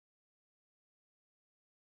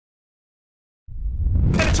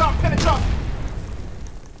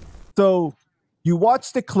So you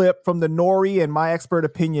watched the clip from the Nore and My Expert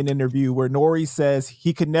Opinion interview where Nore says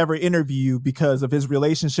he could never interview you because of his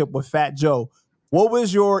relationship with Fat Joe. What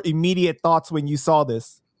was your immediate thoughts when you saw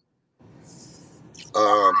this?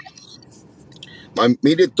 My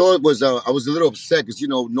immediate thought was I was a little upset because, you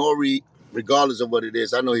know, Nore, regardless of what it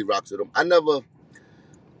is, I know he rocks with him. I never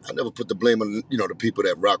put the blame on, you know, the people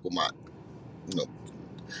that rock with my, you know,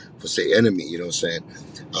 for say enemy, you know what I'm saying?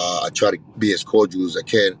 I try to be as cordial as I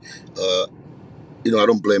can. You know, I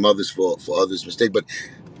don't blame others for others' mistake, but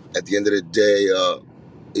at the end of the day,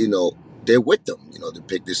 you know, they're with them. You know, they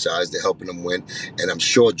pick their sides, they're helping them win. And I'm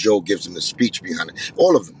sure Joe gives them the speech behind it.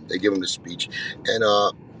 All of them, they give him the speech. And,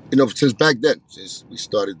 you know, since back then, since we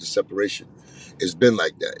started the separation, it's been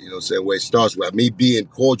like that. You know what I'm saying? Where it starts with me being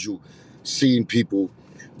cordial, seeing people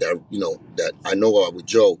that, you know, that I know are with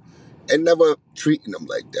Joe, and never treating them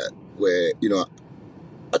like that. Where, you know,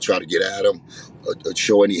 I try to get at them or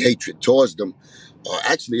show any hatred towards them.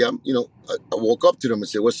 Actually, you know, I walk up to them and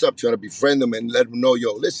say, "What's up?" Trying to befriend them and let them know,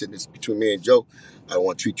 "Yo, listen, it's between me and Joe. I don't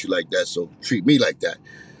want to treat you like that, so treat me like that."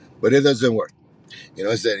 But it doesn't work. You know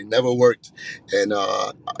what I'm saying? It never worked. And,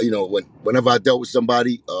 you know, whenever I dealt with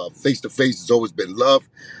somebody face to face, it's always been love.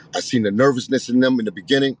 I seen the nervousness in them in the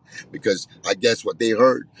beginning because I guess what they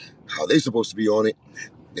heard, how they supposed to be on it,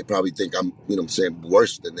 they probably think I'm, you know what I'm saying,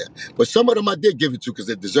 worse than that. But some of them I did give it to because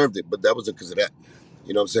they deserved it, but that wasn't because of that.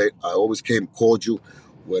 You know what I'm saying? I always came cordial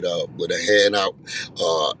with a hand out,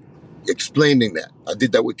 explaining that. I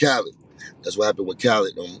did that with Khaled. That's what happened with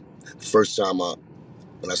Khaled. The first time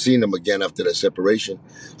when I seen him again after the separation,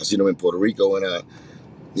 I seen him in Puerto Rico, and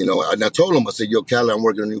you know, and I told him, I said, "Yo, Khaled, I'm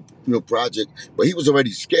working on a new project," but he was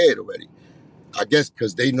already scared already. I guess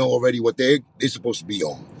because they know already what they're supposed to be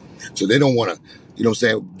on, so they don't want to, you know what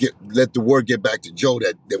I'm saying, let the word get back to Joe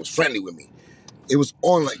that they was friendly with me. It was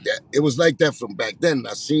on like that. It was like that from back then.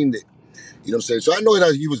 I seen it. You know what I'm saying? So I know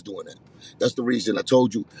that he was doing that. That's the reason I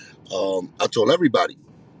told you. I told everybody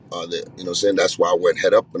that, you know what I'm saying? That's why I went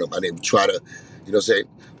head up with him. I didn't try to, you know what I'm saying?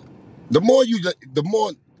 The more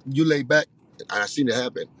you lay back, and I seen it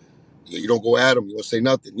happen, you don't go at him, you don't say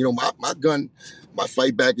nothing. You know, my gun, my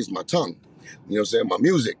fight back is my tongue. You know what I'm saying? My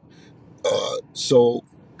music. So,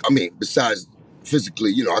 I mean, besides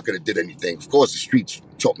physically, you know, I could have did anything. Of course, the streets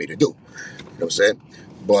taught me to do. You know what I'm saying?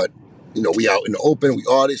 But, you know, we out in the open, we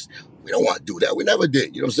artists, we don't want to do that. We never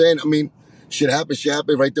did. You know what I'm saying? I mean, shit happened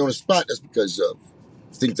right there on the spot. That's because of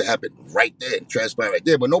things that happened right there and transpired right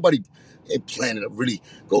there. But nobody ain't planning to really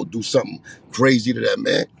go do something crazy to that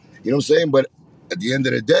man. You know what I'm saying? But at the end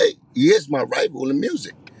of the day, he is my rival in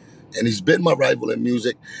music. And he's been my rival in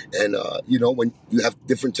music. And, you know, when you have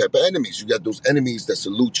different type of enemies, you got those enemies that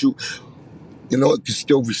salute you, you know, can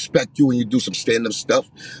still respect you when you do some stand-up stuff.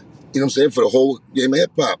 You know what I'm saying? For the whole game of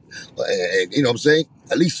hip-hop. And you know what I'm saying?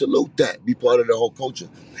 At least salute that. Be part of the whole culture.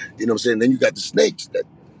 You know what I'm saying? Then you got the snakes that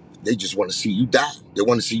they just want to see you die. They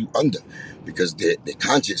want to see you under because they're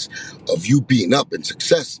conscious of you being up and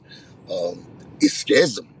success. It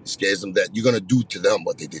scares them. It scares them that you're going to do to them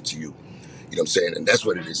what they did to you. You know what I'm saying? And that's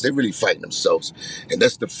what it is. They're really fighting themselves. And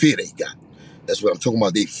that's the fear they got. That's what I'm talking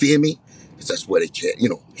about. They fear me because that's where they can't, you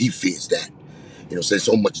know, he fears that. You know, say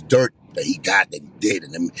so much dirt that he got, that he did,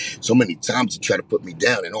 and then so many times to try to put me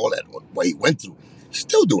down and all that, what he went through. He's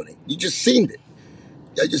still doing it. You just seen it.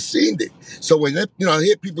 I just seen it. So when you know, I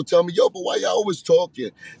hear people tell me, "Yo, but why y'all always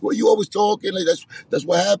talking? Well, you always talking. Like that's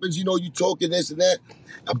what happens. You know, you talking this and that."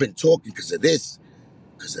 I've been talking because of this,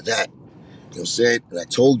 because of that. You know what I'm saying? And I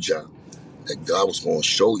told y'all that God was going to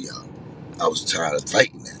show y'all. I was tired of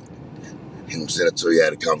fighting that. You know what I'm saying? I told you I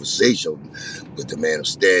had a conversation with the man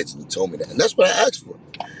upstairs, and he told me that, and that's what I asked for.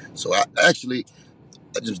 So I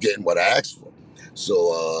just getting what I asked for.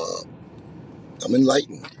 So I'm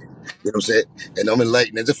enlightened. You know what I'm saying? And I'm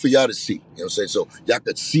enlightened. And just for y'all to see. You know what I'm saying? So y'all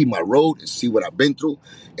could see my road and see what I've been through.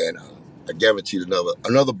 And I guarantee you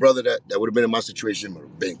another brother that would have been in my situation would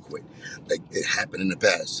have been quit. Like it happened in the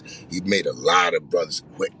past. He made a lot of brothers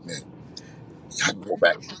quit, man. I can go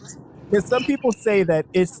back. Because some people say that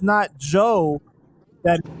it's not Joe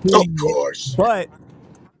that is Of doing it, course. but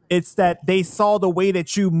it's that they saw the way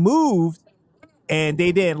that you moved and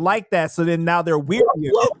they didn't like that. So then now they're weird.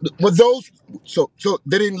 Well, so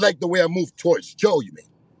they didn't like the way I moved towards Joe, you mean?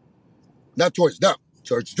 Not towards them,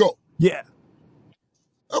 towards Joe. Yeah.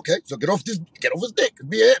 Okay, so get off his dick.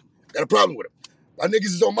 Be him. Got a problem with him. My niggas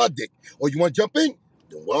is on my dick. Or you want to jump in?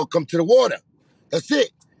 Then welcome to the water. That's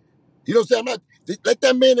it. You know what I'm saying? Let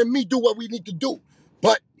that man and me do what we need to do.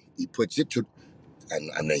 But he puts it to,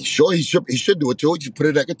 And then sure he should do it too. He should put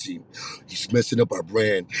it like a team. He's messing up our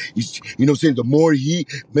brand. He's you know what I'm saying, the more he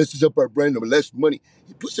messes up our brand, the less money.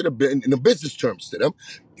 He puts it in the business terms to them.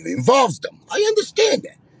 It involves them. I understand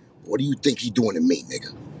that. What do you think he doing to me,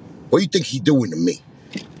 nigga? What do you think he doing to me?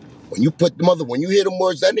 When you hear the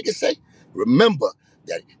words that nigga say, remember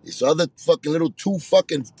that it's other fucking little two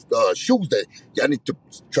fucking shoes that y'all need to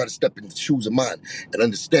try to step in the shoes of mine and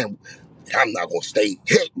understand. I'm not gonna stay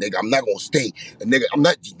hit, nigga. I'm not gonna stay a nigga.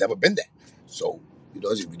 Just never been that. So,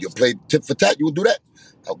 if you play tit for tat, you will do that.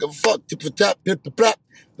 I don't give a fuck. Tit for tat, pip for plap.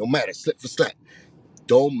 Don't matter. Slip for slap.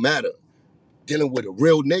 Don't matter. Dealing with a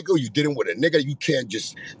real nigga, you dealing with a nigga you can't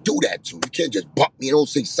just do that to. You can't just bump me and don't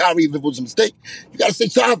say sorry if it was a mistake. You gotta say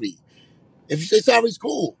sorry. If you say sorry, it's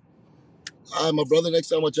cool. All right, my brother, next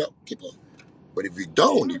time watch out. Keep on. But if you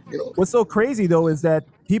don't. What's so crazy though is that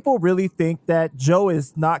people really think that Joe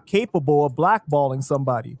is not capable of blackballing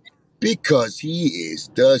somebody. Because he is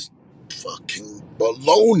the fucking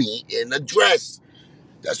baloney in a dress.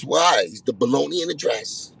 That's why he's the baloney in a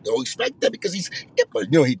dress. Don't expect that because but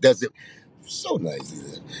he does it so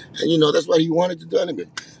nicely. And that's why he wanted to do it.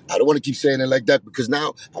 I don't want to keep saying it like that because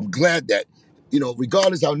now I'm glad that,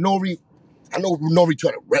 regardless how Nore, I know Nore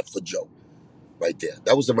trying to rep for Joe right there.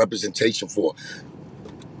 That was a representation for,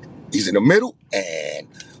 he's in the middle and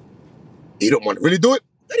he don't want to really do it,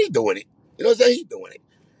 but he doing it. You know what I'm saying? He doing it.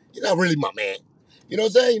 You're not really my man. You know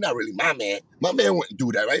what I'm saying? You're not really my man. My man wouldn't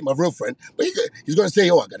do that, right? My real friend. But he's going to say, I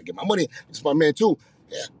got to get my money. It's my man too.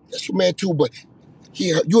 Yeah, that's your man too. But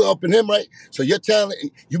you helping him, right? So your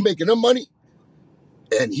talent, you making him money,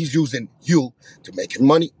 and he's using you to make him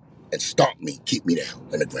money and stomp me, keep me down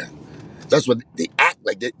on the ground. That's what they act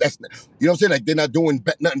like. That's not, you know what I'm saying? Like they're not doing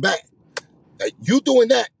nothing bad. Like you doing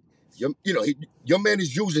that, your man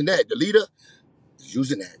is using that. The leader is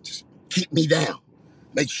using that. Just keep me down.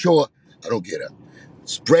 Make sure I don't get up.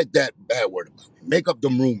 Spread that bad word about me. Make up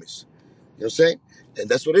them rumors. You know what I'm saying? And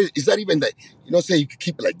that's what it is. It's not even that, you know what I'm saying? You can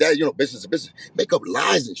keep it like that, business is business. Make up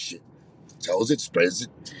lies and shit. Tells it, spreads it.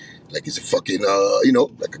 Like it's a fucking,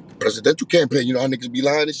 like a presidential campaign. You know how niggas be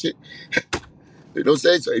lying and shit? You know what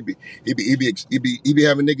I'm saying? So he be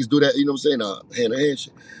having niggas do that, you know what I'm saying? Hand to hand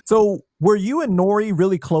shit. So were you and Nore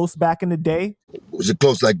really close back in the day? Was it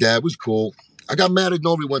close like that? It was cool. I got mad at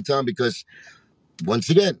Nore one time because, once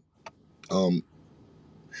again,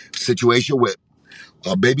 situation with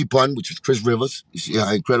Baby Pun, which is Chris Rivers. You see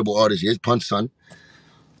how incredible artist he is, Pun's son.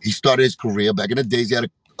 He started his career. Back in the days, he had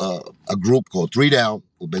a group called Three Down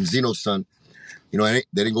with Benzino's son. They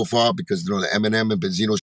didn't go far because, the Eminem and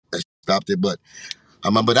Benzino stopped it. But I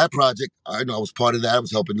remember that project. I was part of that. I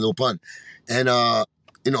was helping Lil Pun. And,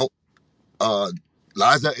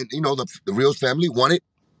 Liza and, the Rios family wanted,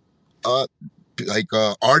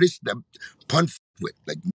 artists that Pun with,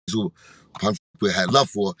 like who Pun had love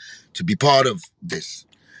for, to be part of this.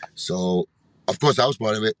 So, of course, I was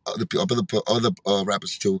part of it. Other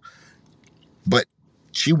rappers too. But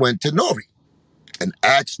she went to Nore and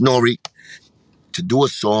asked Nore to do a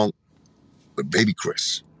song with Baby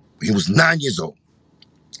Chris. He was 9 years old.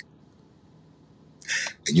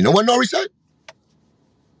 And you know what Nore said?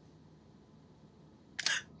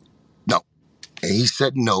 No. And he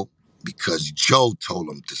said no because Joe told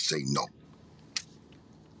him to say no.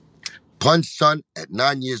 Pun's son at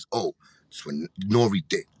 9 years old. That's what Nore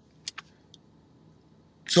did.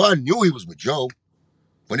 So I knew he was with Joe.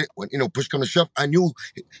 When push come to shove, I knew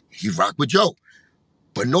he rocked with Joe.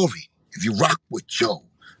 But Nore, if you rock with Joe,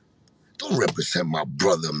 don't represent my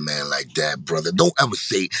brother, man, like that, brother. Don't ever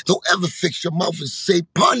fix your mouth and say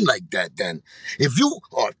Pun like that, then. If you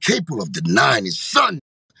are capable of denying his son,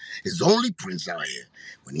 his only prince out here,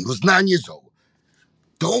 when he was 9 years old,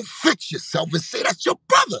 don't fix yourself and say that's your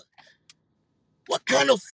brother. What kind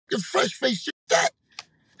of fresh face shit is that?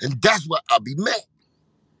 And that's why I'll be mad.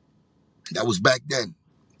 That was back then.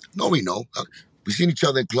 No, we know. We seen each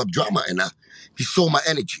other in club drama, and he saw my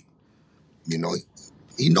energy. He knows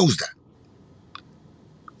that.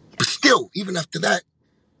 But still, even after that,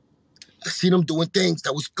 I seen him doing things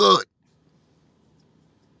that was good.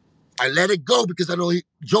 I let it go because I know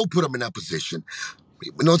Joe put him in that position.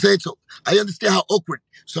 You know what I'm saying? So I understand how awkward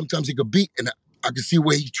sometimes he could be, and I can see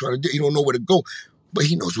where he's trying to do. He don't know where to go, but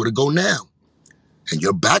he knows where to go now. And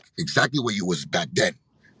you're back exactly where you was back then,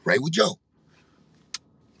 right with Joe.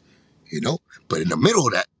 But in the middle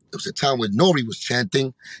of that, there was a time when Nore was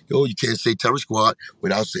chanting, you can't say Terror Squad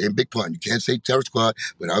without saying Big Pun. You can't say Terror Squad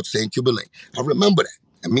without saying Cuban. I remember that.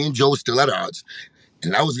 And me and Joe were still at odds.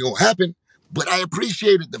 And that was going to happen. But I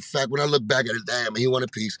appreciated the fact when I look back at it, damn, he won a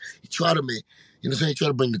piece. He tried to make, you know what I'm saying? He tried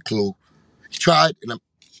to bring the clue. He tried, and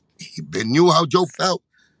he knew how Joe felt.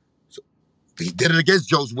 So He did it against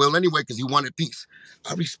Joe's will anyway because he wanted peace.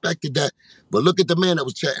 I respected that. But look at the man that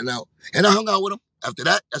was chatting out. And I hung out with him after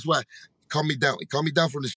that. That's why he calmed me down. He calmed me down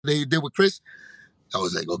from the shit that he did with Chris. I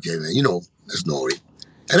was like, okay, man, that's Nore.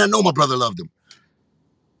 And I know my brother loved him.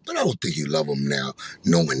 But I don't think you love him now,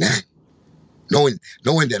 knowing that.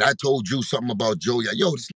 Knowing that I told you something about Joe.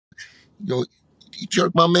 Yo, he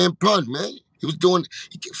jerked my man Pun, man. He was doing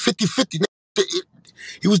 50-50.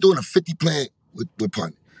 He was doing a 50 plan with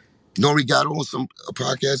Pun. Nore got on a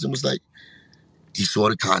podcast and was like, he saw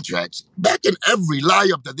the contracts. Back in every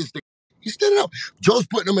lie-up that this thing, he's standing up. Joe's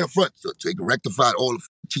putting him in the front so he can rectify all the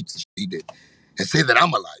cheats and shit he did and say that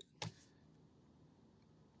I'm a liar.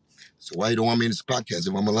 So why you don't want me in this podcast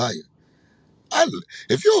if I'm a liar?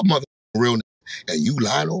 If you're a mother real and you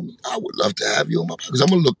lied on me, I would love to have you on my podcast because I'm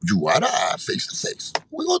going to look you eye to eye, face to face.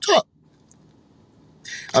 We're going to talk.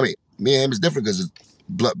 I mean, me and him is different because it's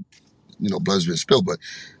blood's been spilled, but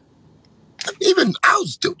even I'll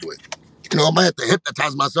still do it. I might have to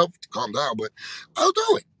hypnotize myself to calm down, but I'll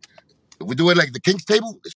do it. If we do it like the King's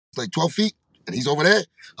table, it's like 12 feet, and he's over there,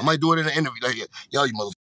 I might do it in an interview. Like, yo, you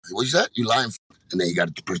motherfucker, what you said? You lying? And then you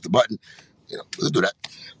got to push the button. We'll do that.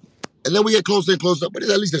 And then we get closer and closer, but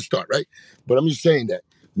it's at least a start, right? But I'm just saying that.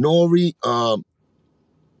 Nore,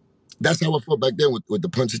 that's how I felt back then with the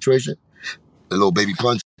punch situation, the little baby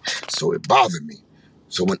punch. So it bothered me.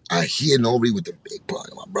 So when I hear Nore with the big pun,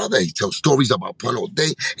 my brother, he tells stories about pun all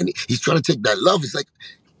day, and he's trying to take that love. It's like,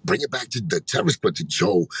 bring it back to the terrorists, but to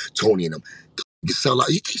Joe, Tony, and them. They sell out.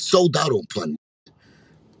 They sold out on pun.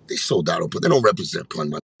 They sold out on pun. They don't represent pun,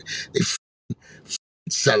 man. They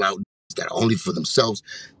sell out that are only for themselves,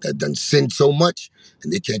 that done sinned so much,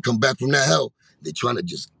 and they can't come back from that hell. They're trying to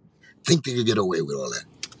just think they can get away with all that.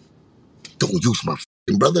 Don't use my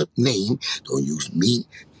brother name. Don't use me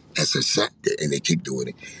as a set, and they keep doing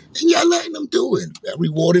it. And y'all letting them do it. They're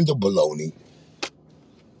rewarding the baloney.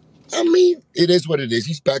 I mean, it is what it is.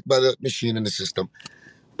 He's backed by the machine and the system.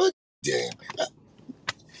 But damn,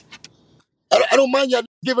 I don't mind y'all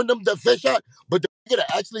giving them the fair shot, but the nigga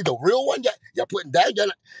that actually the real one, y'all putting down,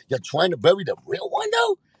 y'all trying to bury the real one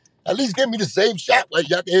though? At least give me the same shot where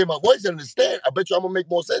y'all can hear my voice and understand. I bet you I'm gonna make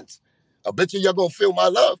more sense. I bet y'all gonna feel my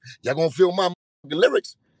love. Y'all gonna feel my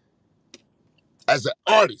lyrics. As an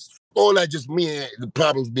artist, all that just me and the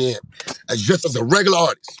problems being as a regular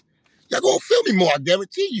artist. Y'all gonna feel me more, I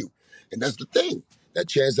guarantee you. And that's the thing. That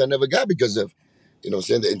chance I never got because of,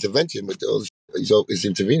 the intervention with all the shit. So it's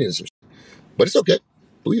intervening. But it's okay.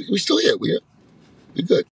 We still here. We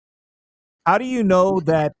good. How do you know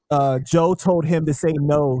that Joe told him to say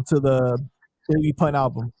no to the Baby Pun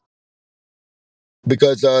album?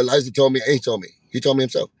 Because Liza told me, he told me. He told me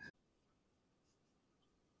himself.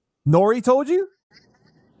 Nore told you?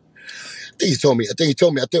 I think he told me.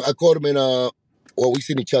 I think I called him in, we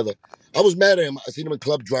seen each other. I was mad at him. I seen him in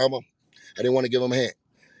Club Drama. I didn't want to give him a hand.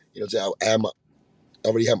 I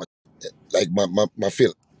already had my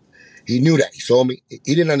feeling. He knew that. He saw me. He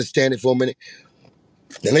didn't understand it for a minute.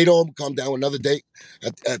 Then later on, we calmed down another day.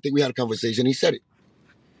 I think we had a conversation. He said it.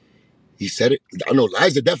 He said it. I know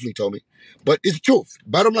Liza definitely told me. But it's the truth.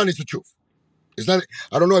 Bottom line is the truth. It's not.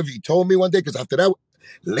 I don't know if he told me one day, because after that,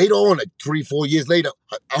 later on, like 3-4 years later,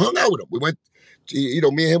 I hung out with him. We went, me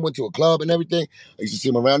and him went to a club and everything. I used to see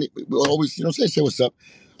him around. We always, say what's up.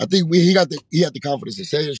 I think he had the confidence to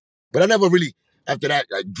say it. But I never really, after that,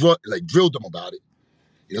 drilled him about it.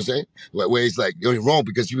 You know what I'm saying? Where he's like, you're wrong,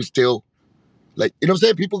 because he was still,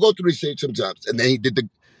 people go through this shit sometimes. And then he did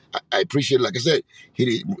I appreciate it. Like I said,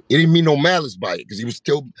 he didn't mean no malice by it, because he was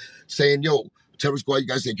still saying, yo, Terror Squad, you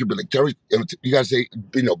guys say Cuban, like Terry, you guys say,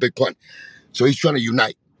 Big Pun. So he's trying to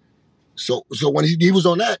unite. So when he was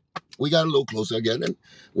on that, we got a little closer again and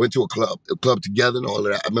went to a club together and all of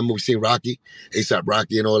that. I remember we seen Rocky, ASAP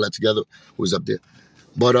Rocky and all that together, who was up there.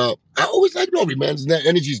 But I always like Nore, man. His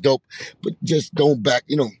energy's dope, but just don't back,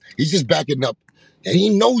 he's just backing up. And he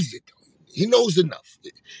knows it. He knows enough.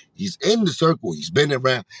 He's in the circle. He's been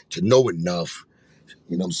around to know enough.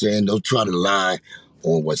 You know what I'm saying? Don't try to lie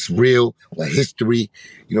on what's real, what history.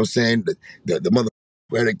 You know what I'm saying? The mother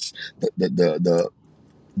critics, the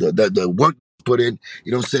work put in.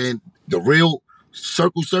 You know what I'm saying? The real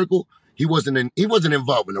circle. He wasn't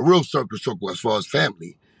involved in the real circle as far as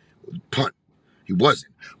family. Punt. He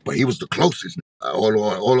wasn't, but he was the closest. All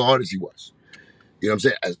the artists he was. You know what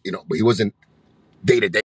I'm saying? But he wasn't day to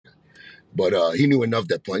day. But he knew enough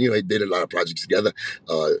that point. He did a lot of projects together.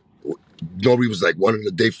 Nore was like one of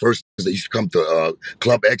the day first. They used to come to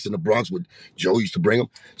Club X in the Bronx with Joe used to bring them.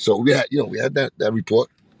 So we had that report.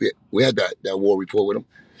 We had that war report with him.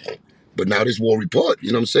 But now this war report,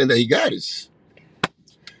 you know what I'm saying, that he got is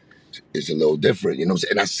is a little different. You know what I'm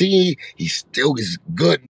saying? And I see he still is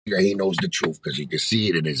good. He knows the truth because you can see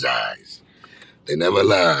it in his eyes. They never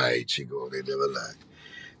lie, Chico. They never lie.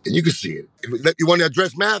 And you can see it. You want to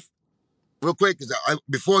address math real quick? Because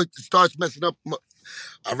before it starts messing up,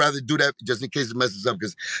 I'd rather do that just in case it messes up.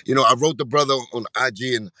 Because, I wrote the brother on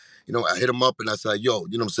IG and, I hit him up and I said, yo,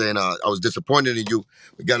 you know what I'm saying? I was disappointed in you.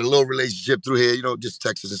 We got a little relationship through here, just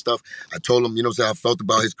texts and stuff. I told him, I felt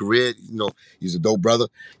about his career. He's a dope brother.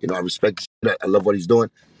 I respect that. I love what he's doing.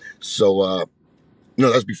 So,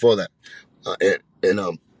 that's before that.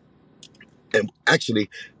 And actually,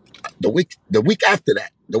 the week after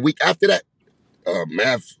that,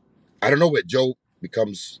 math. I don't know where Joe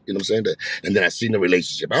becomes, you know what I'm saying? And then I seen the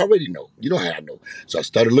relationship. I already know. You know how I know. So I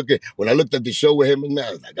started looking. When I looked at the show with him and Math,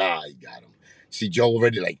 I was like, he got him. See Joe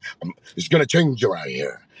already like, it's going to change around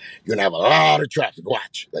here. You're going to have a lot of traffic.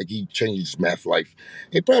 Watch. Like he changed Math's life.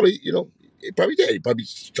 He probably, he probably did. He probably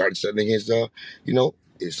started sending his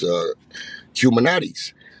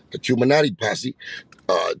Cumanatis, the Cumanati posse,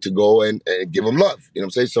 to go and give him love. You know what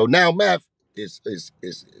I'm saying? So now Math is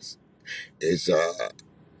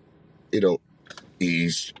you know,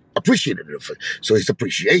 he's appreciative of it. So his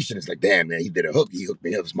appreciation is like, damn, man, he did a hook. He hooked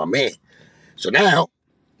me up. It's my man. So now,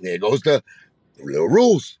 there goes the little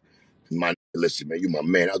rules. Listen, man, you my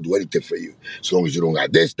man. I'll do anything for you. As long as you don't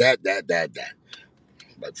got this, that.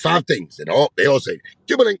 Like 5 things. And they all say,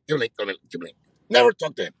 Cuban, Cuban. Never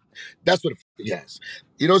talk to him. That's what he has.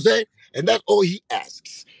 You know what I'm saying? And that's all he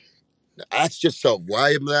asks. Now, ask yourself, why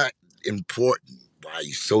am I important? Why are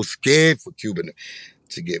you so scared for Cuban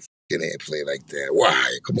to get fucking airplay like that?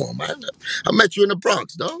 Why? Come on, man. I met you in the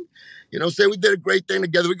Bronx, dog. You know what I'm saying? We did a great thing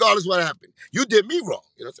together, regardless of what happened. You did me wrong.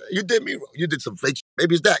 You know what I'm saying? You did me wrong. You did some fake shit.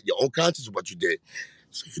 Maybe it's that. Your own conscience of what you did.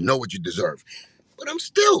 So you know what you deserve. But I'm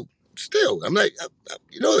still, I'm like,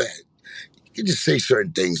 you know that. You just say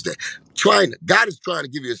certain things that God is trying to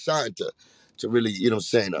give you a sign to really, you know what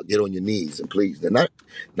I'm saying, get on your knees and please. They're not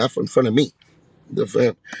in front of me. They're for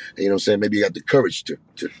him. You know what I'm saying? Maybe you got the courage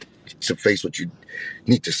to face what you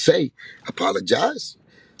need to say. Apologize.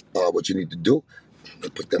 What you need to do.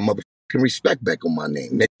 Put that motherfucking respect back on my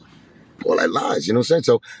name. All that lies, you know what I'm saying?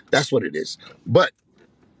 So that's what it is. But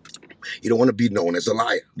you don't want to be known as a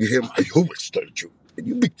liar. You hear my humor's tell the truth.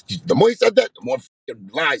 And the more he said that, the more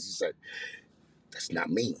lies he said. That's not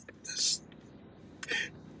me.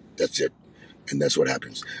 That's it. And that's what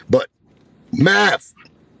happens. But math.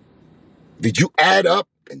 Did you add up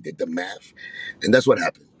and did the math? And that's what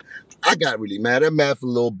happened. I got really mad at math a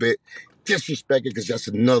little bit, disrespected because that's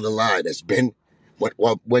another lie that's been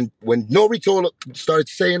when Nore started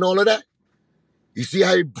saying all of that. You see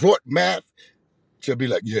how he brought math to be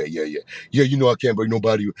like, yeah. I can't bring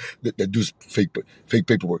nobody that does fake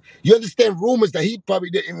paperwork. You understand rumors that he probably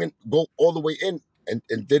didn't even go all the way in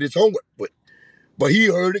and did his homework with. But he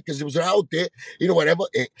heard it because it was out there, whatever.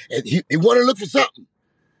 And he wanted to look for something.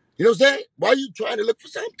 You know what I'm saying? Why are you trying to look for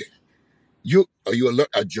something? Are you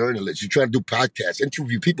a journalist? You trying to do podcasts,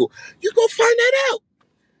 interview people? You go find that out.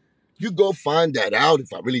 You go find that out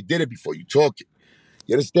if I really did it before you talk it.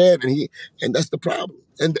 You understand? And that's the problem.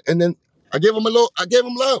 And then I gave him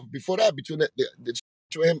love before that between the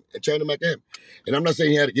to him and China Mac him. And I'm not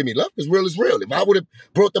saying he had to give me love. It's real is real. If I would have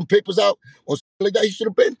brought them papers out or something like that, he should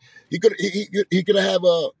have been. He could have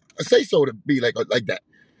a say so to be like that.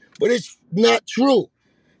 But it's not true.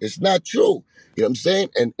 It's not true. You know what I'm saying?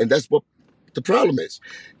 And that's what the problem is.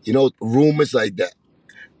 Rumors like that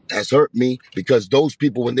has hurt me because those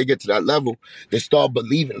people, when they get to that level, they start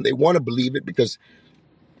believing. They want to believe it because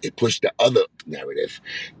they push the other narrative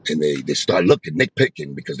and they start looking,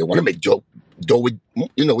 nitpicking because they want to make dough with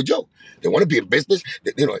Joe. They want to be in business.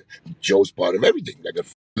 Joe's part of everything, like a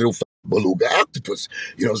little beluga octopus.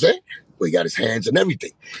 You know what I'm saying? Where he got his hands and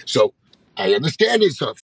everything. So I understand he's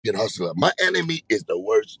a hustler. My enemy is the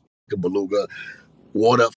worst beluga,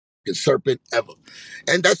 water serpent ever.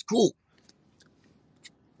 And that's cool.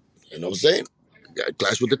 You know what I'm saying?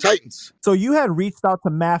 Clash with the Titans. So you had reached out to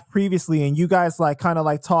Math previously and you guys kind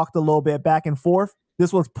of talked a little bit back and forth.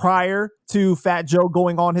 This was prior to Fat Joe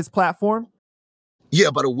going on his platform? Yeah,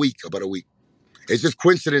 about a week. It's just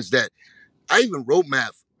coincidence that I even wrote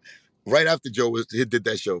Math right after Joe he did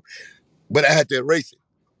that show, but I had to erase it.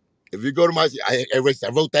 If you go to I erased it.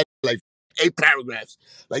 I wrote that like 8 paragraphs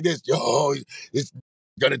like this. Yo, it's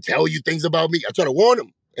gonna tell you things about me. I try to warn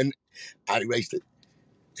him, and I erased it.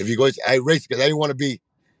 If you go, I erased it because I didn't want to be.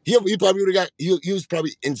 He probably would have got. He was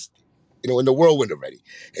probably in the whirlwind already.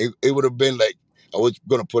 It would have been like I was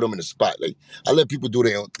gonna put him in the spot. Like I let people do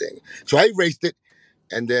their own thing. So I erased it,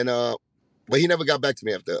 and then but he never got back to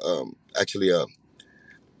me after actually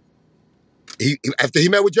he after he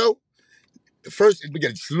met with Joe. The first, in the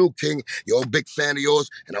beginning, Salute King, yo, big fan of yours.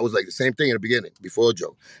 And I was like the same thing in the beginning, before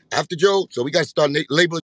Joe. After Joe, so we got to start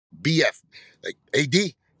labeling BF, like AD,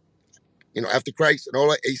 after Christ and all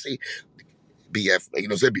that, AC, BF,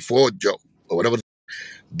 like, say before Joe, or whatever,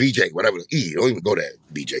 BJ, whatever, E, don't even go there,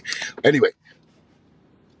 BJ. Anyway,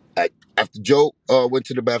 after Joe went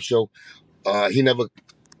to the Bath show, he never,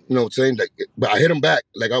 saying like, but I hit him back.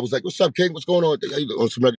 Like, I was like, what's up, King? What's going on?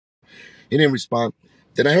 He didn't respond.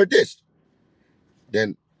 Then I heard this.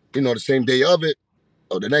 Then, the same day of it,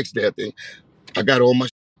 or the next day, I think, I got all my.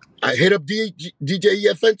 I hit up DJ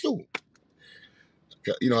EFN too.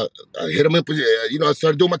 I hit him up. I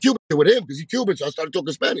started doing my Cuban with him because he's Cuban, so I started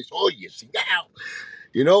talking Spanish. Oh, yes, now.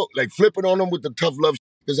 Like flipping on them with the tough love.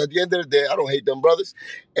 Because at the end of the day, I don't hate them brothers,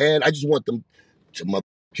 and I just want them to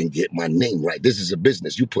can get my name right. This is a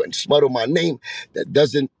business. You putting smut on my name that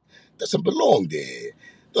doesn't belong there.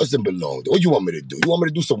 Doesn't belong there. What you want me to do? You want me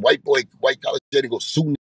to do some white collar shit and go sue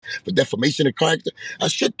me for defamation of character? I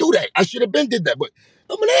should do that. I should have been did that, but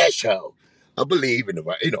I'm an asshole. I believe in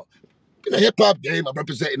the hip hop game. I'm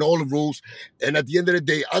representing all the rules, and at the end of the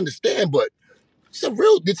day, I understand. But it's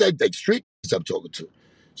like street I'm talking to.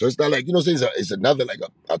 So it's not like it's another like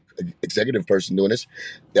a executive person doing this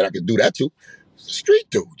that I could do that to. It's street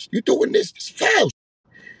dudes. You doing this? It's foul.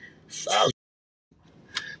 Foul.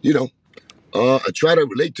 I try to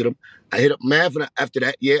relate to them. I hit up Mav and after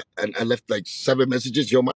that, and I left like 7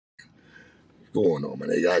 messages. Yo, going on, man?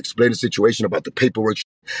 I explained the situation about the paperwork.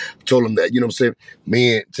 Told him that,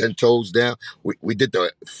 me and 10 Toes down. We did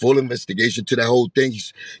the full investigation to that whole thing.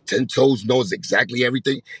 10 Toes knows exactly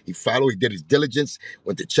everything. He did his diligence,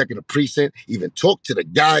 went to check in the precinct, even talked to the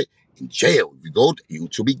guy in jail. If you go to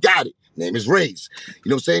YouTube, he got it. Name is Ray's. You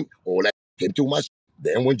know what I'm saying? All that came through my.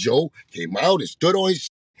 Then when Joe came out and stood on his,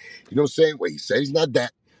 where he said he's not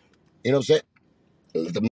that, you know what I'm saying?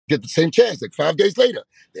 Let them get the same chance. Like 5 days later,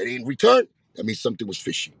 they didn't return. That means something was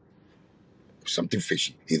fishy. Something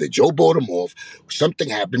fishy. Either Joe bought him off, or something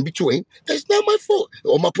happened between. That's not my fault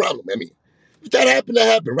or my problem. I mean, if that happened,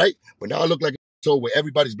 right? But now I look like a so where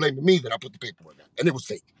everybody's blaming me that I put the paperwork out. And it was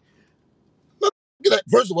fake.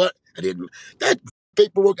 First of all, I didn't. That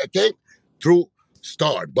paperwork I came through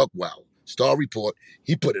Star, Buckwild, Star Report.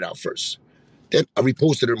 He put it out first. Then I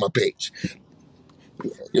reposted it on my page. You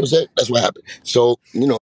know what I'm saying? That's what happened. So,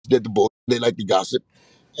 did the boy. They like the gossip.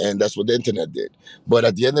 And that's what the internet did. But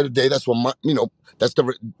at the end of the day, that's what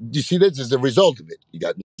you see, this is the result of it. You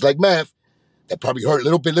got like Math that probably hurt a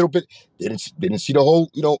little bit. They didn't see the whole,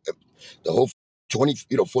 the whole 20,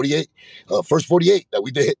 48, first 48 that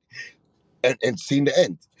we did and seen the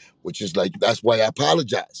end, which is like, that's why I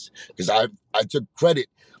apologize. Because I took credit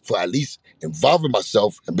for at least involving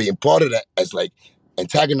myself and being part of that as like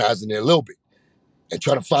antagonizing it a little bit. And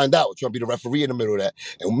trying to find out, trying to be the referee in the middle of that.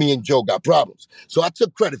 And me and Joe got problems. So I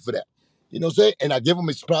took credit for that. You know what I'm saying? And I give him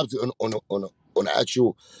his props on the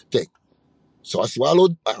actual thing. So I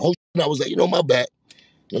swallowed my whole shit and I was like, my bad. You know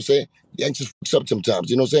what I'm saying? Youngsters fucks up sometimes,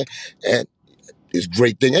 you know what I'm saying? And it's a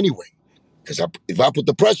great thing anyway. Because if I put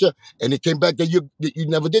the pressure and it came back that you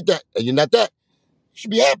never did that and you're not that, you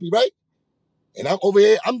should be happy, right? And I'm over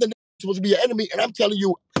here, I'm the next supposed to be your enemy, and I'm telling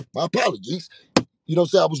you my apologies. You know what I'm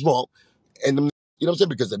saying? I was wrong. And them, you know what I'm saying?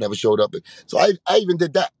 Because they never showed up. So I even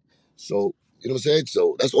did that. So, you know what I'm saying?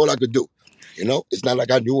 So that's all I could do. It's not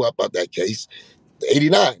like I knew about that case. The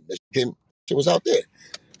 89, that shit was out there.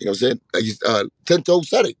 You know what I'm saying? Tento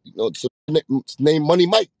said it. It's named Money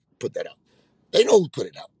Mike put that out. They know who put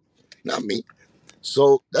it out, not me.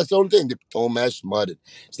 So that's the only thing. They don't mash mud.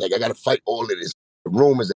 It's like I got to fight all of this. The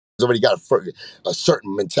rumors has already got a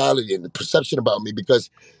certain mentality and the perception about me because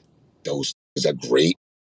those are great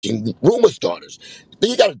rumor starters. Then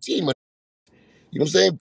you got a team of, you know what I'm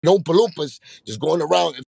saying? No palumpas just going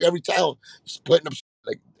around every town, just putting up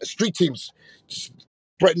like street teams, just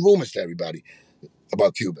spreading rumors to everybody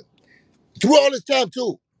about Cuban. Through all this time,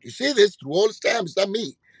 too. You see this? Through all this time, it's not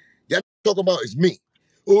me. Y'all talking about is me.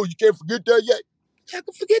 Oh, you can't forget that yet? I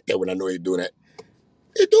can forget that when I know you're doing that.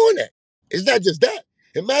 They're doing that. It's not just that.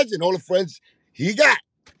 Imagine all the friends he got.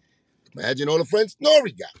 Imagine all the friends Nore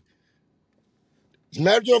got.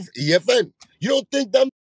 Imagine EFN. You don't think them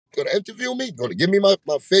gonna interview me? Gonna give me my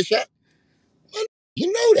fair shot? You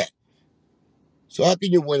know that. So how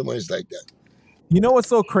can you win when it's like that? You know what's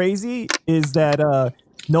so crazy is that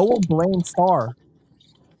no one blames Star.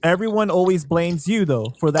 Everyone always blames you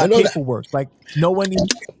though for I that know that. paperwork. Like no one.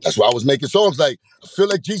 That's why I was making songs like I feel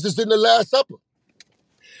like Jesus in the Last Supper.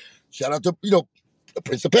 Shout out to the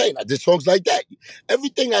Prince of Pain. I did songs like that.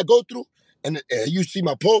 Everything I go through, and you see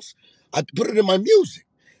my posts, I put it in my music.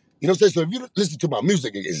 You know what I'm saying? So if you listen to my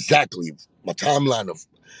music, exactly my timeline of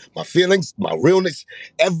my feelings, my realness,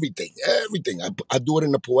 everything, everything. I do it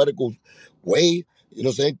in a poetical way, you know what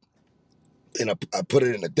I'm saying? And I put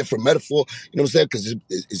it in a different metaphor, you know what I'm saying? Because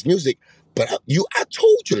it's music. But I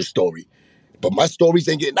told you the story, but my stories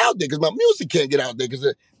ain't getting out there because my music can't get out there because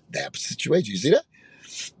of that situation. You see that?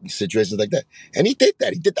 Situations like that. And he did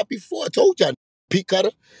that. He did that before. I told you. Pete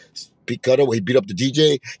Cutter, Pete Cutter, where he beat up the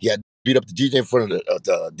DJ. He had beat up the DJ in front of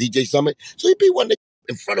the DJ Summit. So he beat one nigga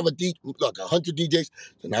in front of like 100 DJs.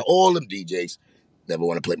 So now all them DJs never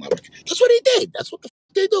want to play my record. That's what he did. That's what the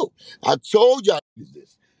they do. I told y'all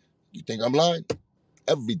this. You think I'm lying?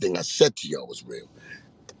 Everything I said to y'all was real.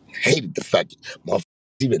 Hated the fact that motherfuckers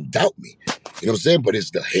even doubt me. You know what I'm saying? But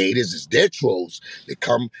it's the haters, it's their trolls. They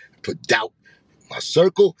come put doubt in my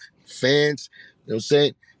circle, fans, you know what I'm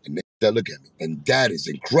saying? And they look at me. And that is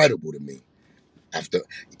incredible to me. After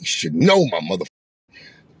you should know my mother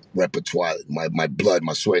repertoire, my blood,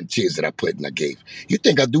 my sweat and tears that I put and I gave. You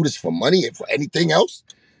think I do this for money and for anything else?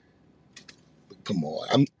 Come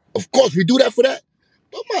on. Of course we do that for that.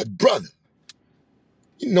 But my brother,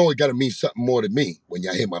 you know it gotta mean something more to me when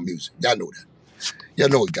y'all hear my music. Y'all know that. Y'all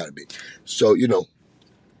know it gotta be. So, you know,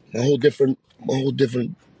 my whole different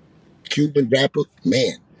Cuban rapper,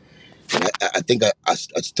 man. And I think I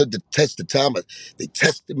stood the test of time. They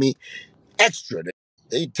tested me extra.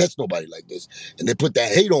 They ain't test nobody like this. And they put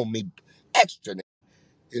that hate on me extra.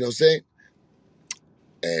 You know what I'm saying?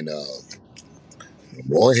 And the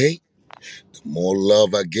more hate, the more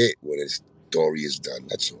love I get when the story is done.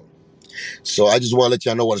 That's all. So I just want to let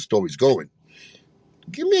y'all know where the story's going.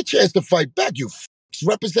 Give me a chance to fight back. You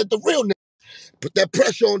represent the real niggas. Put that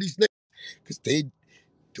pressure on these niggas. Because they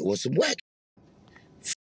doing some whack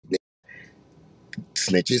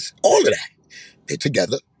snitches, all of that. They're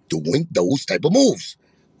together doing those type of moves.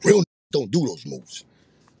 Real don't do those moves.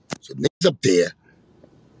 So niggas up there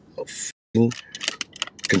are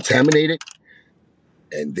contaminated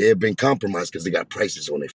and they've been compromised because they got prices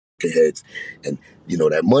on their heads. And you know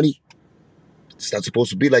that money, it's not supposed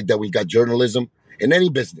to be like that when you got journalism in any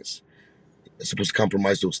business. It's supposed to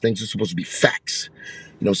compromise those things. It's supposed to be facts.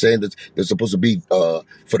 You know what I'm saying? They're supposed to be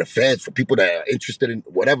for the fans, for people that are interested in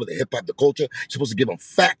whatever, the hip hop, the culture. You're supposed to give them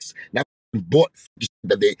facts, not bought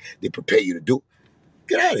that they prepare you to do.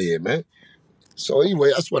 Get out of here, man. So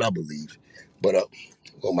anyway, that's what I believe. But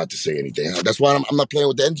I'm not to say anything. That's why I'm not playing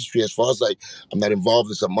with the industry as far as like I'm not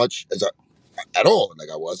involved as much as at all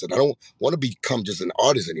like I was. And I don't want to become just an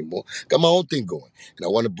artist anymore. Got my own thing going. And I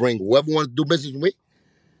want to bring whoever wants to do business with me,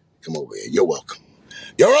 come over here. You're welcome.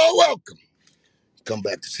 You're all welcome. Come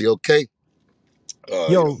back to see, okay?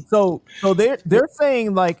 You know. So they're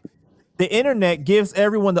saying like the internet gives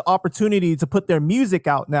everyone the opportunity to put their music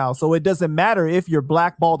out now. So it doesn't matter if you're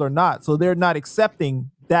blackballed or not. So they're not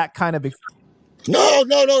accepting that kind of No.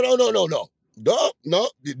 No.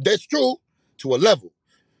 That's true to a level.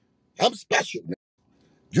 I'm special.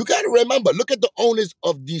 You got to remember, look at the owners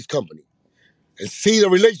of these companies and see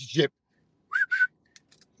the relationship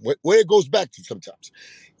where it goes back to sometimes.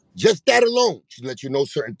 Just that alone should let you know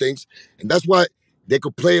certain things. And that's why they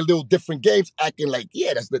could play a little different games, acting like,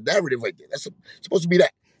 yeah, that's the narrative right there. That's supposed to be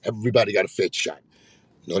that. Everybody got a fair shot.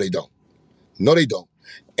 No, they don't. No, they don't.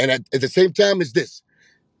 And at the same time as this,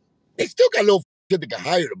 they still got little shit they can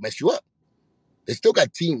hire to mess you up. They still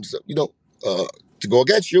got teams, to go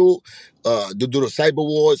against you, to do the cyber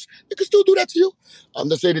wars. They can still do that to you. I'm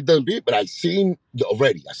not saying it doesn't be, but I've seen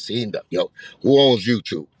already. I've seen that. Yo, who owns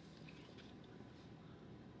YouTube?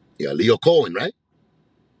 Yeah, Leo Cohen, right?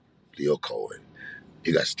 Leo Cohen.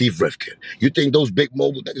 You got Steve Rifkin. You think those big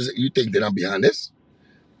mobile niggas, you think they're not behind this?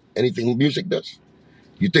 Anything music does?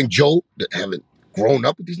 You think Joe, that haven't grown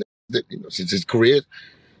up with these niggas, since his career,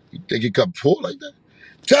 you think he got poor like that?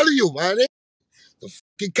 I'm telling you, man, the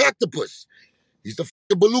fucking coctopus. He's the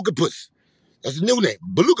fucking beluga-puss. That's the new name,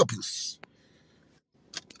 beluga-puss.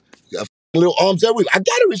 You got little arms everywhere. I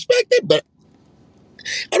gotta respect it, but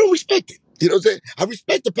I don't respect it. You know what I'm saying? I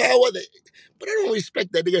respect the power, but I don't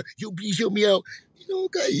respect that nigga. You shoot me out. You know,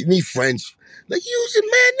 okay, you need friends. Like, use it,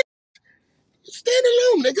 man. Stand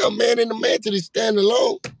alone, nigga. A man and a man till they stand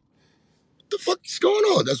alone. What the fuck is going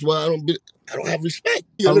on? That's why I don't have respect.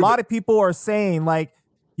 a lot of people are saying like,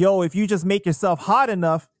 yo, if you just make yourself hot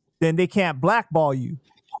enough, then they can't blackball you.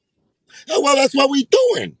 Oh, well, that's what we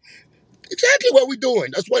doing. Exactly what we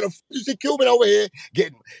doing. That's why you see Cuban over here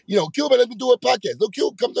getting, Cuban, let me do a podcast. Look,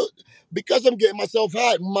 Cuban comes to, because I'm getting myself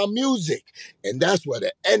hot in my music. And that's where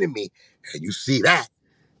the enemy, and you see that,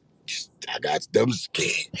 I got them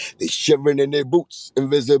scared. They shivering in their boots,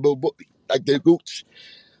 invisible boots, like their boots.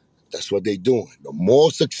 That's what they doing. The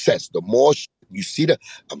more success, the more you see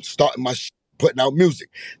I'm starting my putting out music.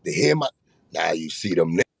 They hear Now you see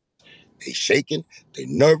them, they shaking, they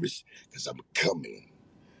nervous, because I'm coming.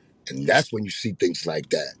 And that's when you see things like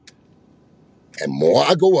that. And more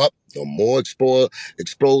I go up, the more exposed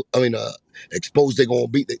they're gonna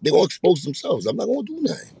be. They're gonna expose themselves. I'm not gonna do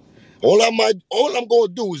nothing. All I'm gonna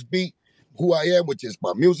do is be who I am, which is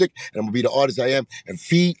my music, and I'm gonna be the artist I am, and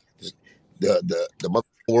feed the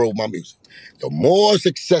world my music. The more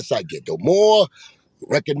success I get, the more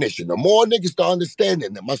recognition, the more niggas start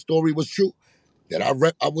understanding that my story was true. That I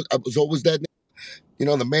was always that,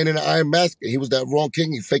 the man in the iron mask, and he was that wrong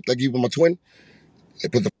king. He faked like he was my twin. They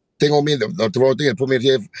put the thing on me, the wrong thing, and put me in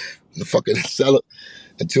here, the fucking cellar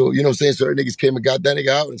until, you know what I'm saying, certain niggas came and got that nigga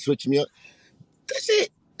out and switched me up. That's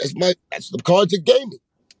it. That's the cards it gave me.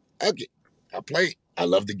 I play it. I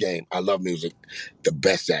love the game. I love music. The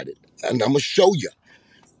best at it. And I'm gonna show you.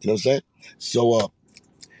 You know what I'm saying? So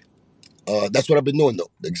that's what I've been doing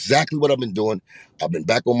though. Exactly what I've been doing. I've been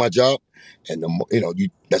back on my job, and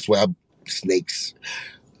that's why snakes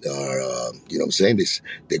are, you know what I'm saying?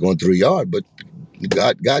 They're going through the yard, but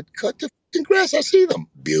God cut the fucking grass. I see them.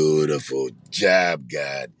 Beautiful job,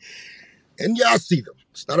 God. And y'all see them.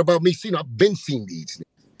 It's not about me seeing them. I've been seeing these.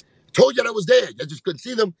 Told you that was there. I just couldn't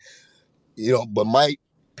see them. But my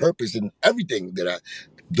purpose in everything that I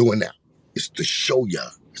doing now is to show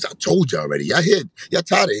y'all. Because I told y'all already. Y'all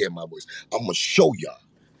tired of hearing my voice. I'm going to show y'all.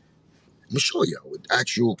 I'm going to show y'all with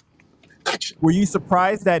actual action. Were you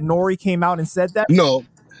surprised that Nore came out and said that? No.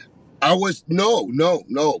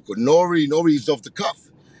 No. Because Nore is off the cuff.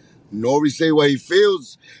 Nore say what he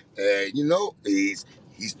feels. And, he's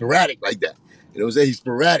sporadic like that. You know what I'm saying? He's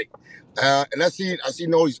sporadic. And I see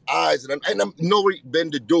Nore's eyes. And Nore been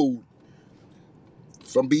the dude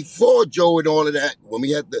from before Joe and all of that, when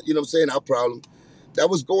we had our problem, that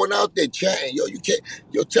was going out there chatting, you can't,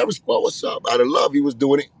 Terror Squad, what's up? Out of love, he was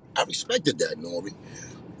doing it. I respected that, Nore.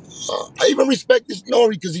 I even respect this Nore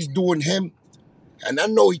because he's doing him, and I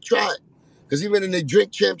know he tried. Because even in the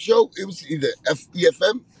Drink Champ show, it was either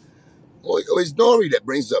EFM or it's Nore that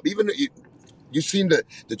brings up. Even you seen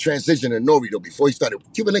the transition in Nore though before he started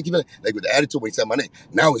Cuban, like with the attitude when he said my name.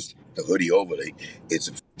 Now it's the hoodie overlay. It's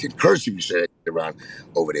a fucking cursive you said around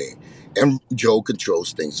over there, and Joe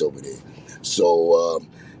controls things over there. So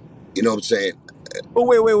you know what I'm saying? But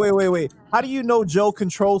wait. How do you know Joe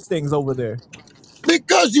controls things over there?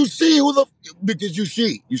 Because you see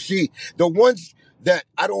the ones that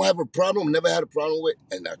I don't have a problem, never had a problem with,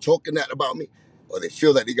 and they're talking that about me, or they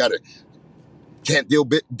feel that they can't deal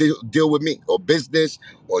with me, or business,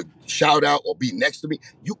 or shout out, or be next to me.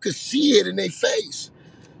 You can see it in their face.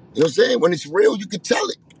 You know what I'm saying? When it's real, you can tell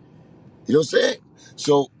it. You know what I'm saying?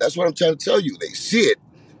 So that's what I'm trying to tell you. They see it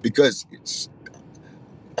because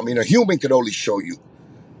a human can only show you. You know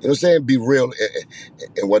what I'm saying? Be real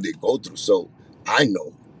in what they go through. So I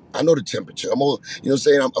know the temperature. You know what I'm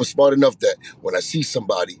saying? I'm smart enough that when I see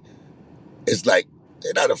somebody, it's like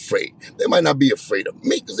they're not afraid. They might not be afraid of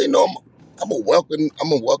me because they know I'm a welcoming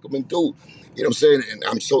dude. You know what I'm saying? And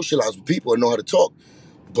I'm socialized with people and know how to talk.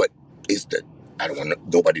 But it's that I don't want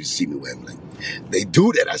nobody to see me with him. Like, they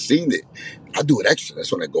do that. I seen it. I do it extra.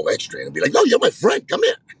 That's when I go extra and be like, "No, you're my friend. Come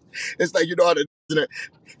here." It's like how how in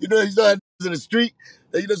the street.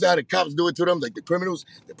 You know how the cops do it to them, like the criminals.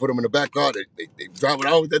 They put them in the back car. They drive it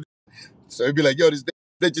out with that. So it'd be like, "Yo, this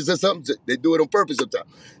bitch just said something." They do it on purpose sometimes.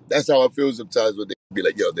 That's how I feel sometimes. When they be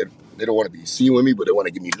like, "Yo, they don't want to be seen with me, but they want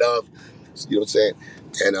to give me love." You know what I'm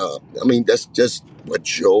saying? And that's just what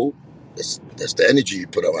Joe. That's the energy you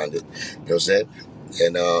put around it. You know what I'm saying?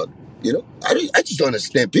 And I just don't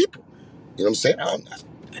understand people. You know what I'm saying? I don't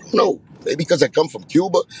know. Maybe because I come from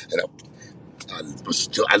Cuba and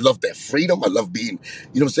I love that freedom. I love being,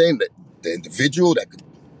 you know what I'm saying, the individual that could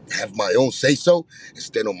have my own say so and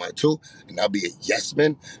stand on my two and not be a yes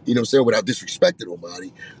man. You know what I'm saying? Without disrespecting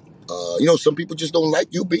nobody. Some people just don't like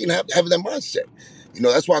you having that mindset.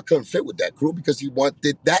 That's why I couldn't fit with that crew because he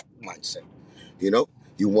wanted that mindset. You know,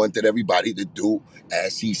 he wanted everybody to do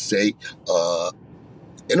as he say.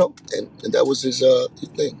 And that was his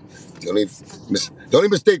thing. The only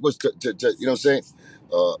mistake was to you know what I'm saying,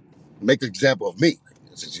 make an example of me.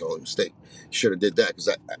 That's the only mistake. Should have did that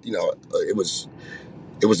because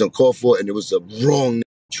it was uncalled for and it was a wrong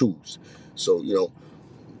choose. So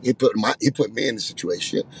he put me in the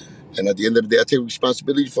situation, and at the end of the day, I take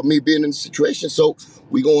responsibility for me being in the situation. So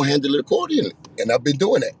we gonna handle it accordingly, and I've been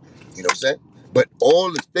doing that. You know what I'm saying? But all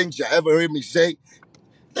the things you ever heard me say,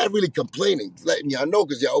 not really complaining, letting y'all know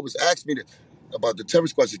because y'all always ask me about the terror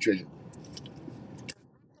squad situation.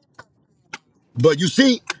 But you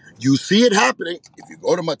see it happening. If you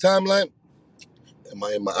go to my timeline, in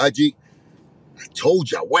my IG, I told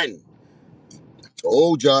y'all when.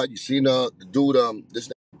 Told y'all, you seen the dude,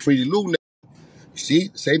 this Pretty Lou. You see,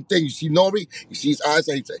 same thing. You see Nore, you see his eyes,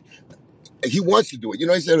 and he wants to do it. You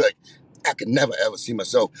know, he said, like, I could never ever see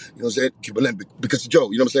myself, you know what I'm saying, Cuban because of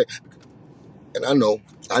Joe, you know what I'm saying? And I know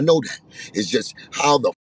that. It's just how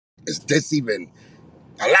the is this even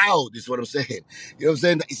allowed, is what I'm saying. You know what I'm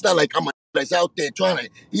saying? It's not like I'm a that's out there trying to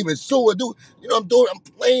even sue or do, you know what I'm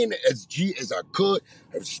playing it as G as I could,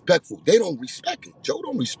 and respectful. They don't respect it. Joe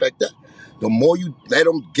don't respect that. The more you let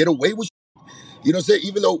him get away with, you know what I'm saying,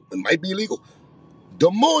 even though it might be illegal, the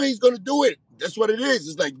more he's gonna do it. That's what it is.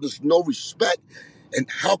 It's like there's no respect. And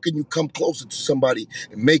how can you come closer to somebody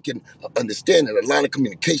and make an understanding, a line of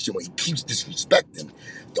communication when he keeps disrespecting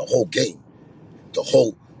the whole game, the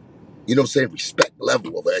whole, you know what I'm saying, respect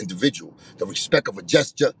level of an individual, the respect of a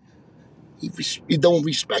gesture. He don't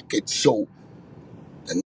respect it. So,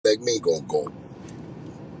 and like me gonna go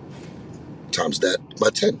times that by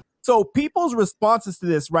 10. So people's responses to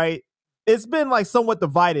this, right? It's been like somewhat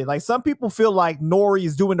divided. Like some people feel like Nore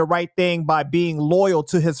is doing the right thing by being loyal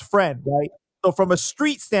to his friend, right? So from a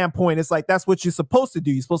street standpoint, it's like that's what you're supposed to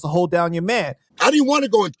do. You're supposed to hold down your man. I didn't want to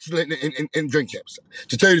go in drink camps,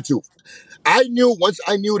 to tell you the truth. I knew once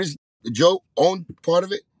I knew this Joe owned part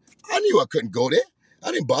of it, I knew I couldn't go there.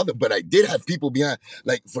 I didn't bother, but I did have people behind,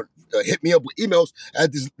 like, for hit me up with emails. I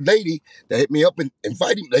had this lady that hit me up and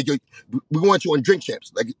invited me, like, we want you on drink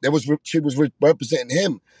champs. Like, she was representing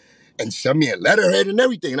him and sent me a letterhead and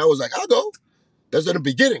everything. And I was like, I'll go. That's in the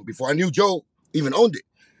beginning, before I knew Joe even owned it.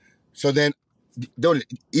 So then,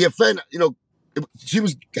 EFN, you know, she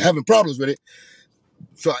was having problems with it.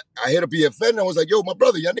 So I hit up EFN and I was like, yo, my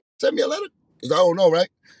brother, y'all send me a letter? Because I don't know, right?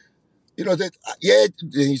 You know, that, yeah,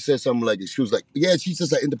 he said something like, she was like, yeah, she's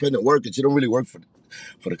just an independent worker. She don't really work for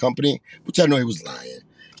the company, which I know he was lying.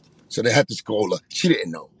 So they had to scold her. She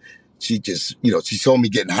didn't know. She just, you know, she saw me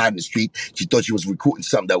getting hot in the street. She thought she was recruiting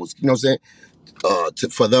something that was, you know what I'm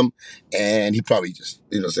saying, for them. And he probably just,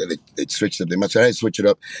 you know, said they switched it. They must have had to switch it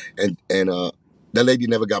up. And that lady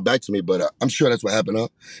never got back to me, but I'm sure that's what happened, huh?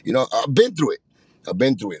 You know, I've been through it. No,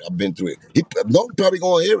 probably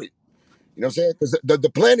going to hear it. You know what I'm saying? Because the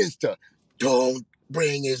plan is to don't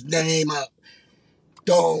bring his name up.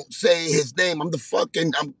 Don't say his name. I'm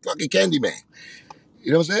fucking Candyman.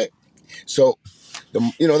 You know what I'm saying? So,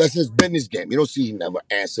 you know, that's his business game. You don't see he never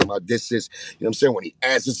answer him. This is, you know what I'm saying? When he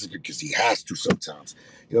answers, it's because he has to sometimes.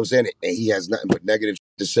 You know what I'm saying? And he has nothing but negative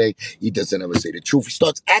to say. He doesn't ever say the truth. He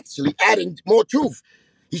starts actually adding more truth.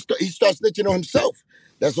 He starts snitching on himself.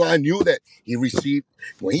 That's why I knew that he received,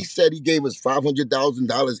 when he said he gave us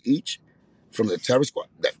 $500,000 each from the terror squad.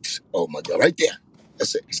 That's, oh my God, right there.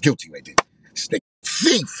 That's it. He's guilty right there. Snake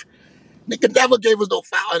thief. Nigga never gave us no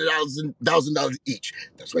 $500,000 each.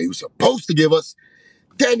 That's what he was supposed to give us.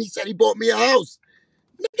 Then he said he bought me a house.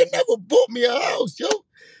 Nigga never bought me a house, yo.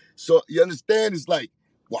 So you understand? It's like,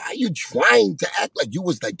 why are you trying to act like you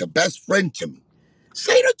was like the best friend to me?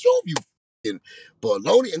 Say the truth, you fucking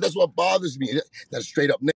baloney. And that's what bothers me. That's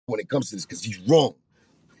straight up nigga when it comes to this, because he's wrong.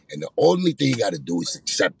 And the only thing he got to do is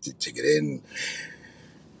accept it, take it in,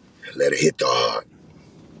 and let it hit the heart,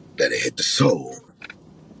 let it hit the soul,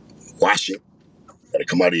 wash it, let it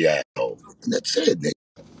come out of your asshole. And that's it, nigga.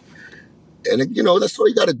 And, you know, that's all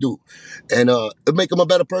you got to do. And it'll make him a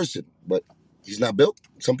better person. But he's not built.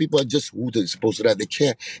 Some people are just who they're supposed to that. They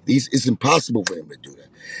can't. It's impossible for him to do that.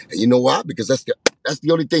 And you know why? Because that's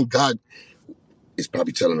the only thing God is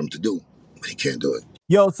probably telling him to do. But he can't do it.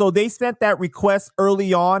 Yo, so they sent that request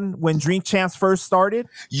early on when Drink Champs first started?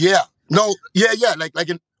 Yeah. No. Yeah. Like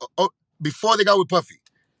in before they got with Puffy.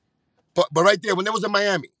 But right there when they was in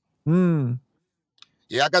Miami.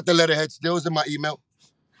 Yeah, I got the letterhead. Still was in my email.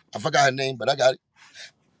 I forgot her name, but I got it.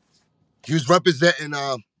 He was representing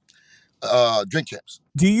Drink Champs.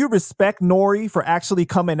 Do you respect Nore for actually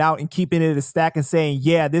coming out and keeping it a stack and saying,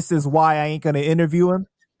 yeah, this is why I ain't going to interview him?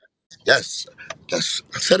 Yes. I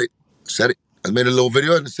said it. I made a little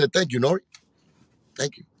video and I said, thank you, Nore.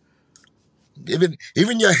 Thank you.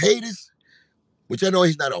 Even your haters, which I know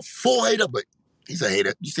he's not a full hater, but he's a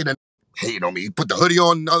hater. You see that hate on me. He put the hoodie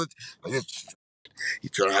on. He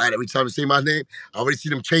try to hide every time he say my name. I already see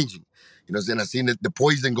them changing. You know what I'm saying? I seen the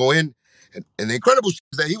poison go in. And the incredible shit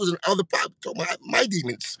is that he was in other pop talking about my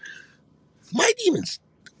demons. My demons.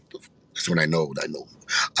 That's when I know what I know.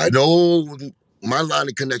 I know my line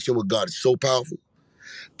of connection with God is so powerful.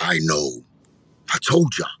 I know. I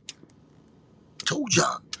told y'all.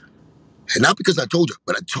 And not because I told you,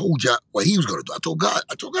 but I told you what he was going to do. I told God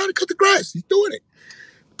to cut the grass. He's doing it.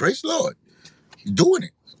 Praise the Lord. He's doing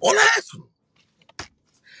it. All I asked him.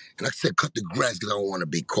 And I said, cut the grass because I don't want to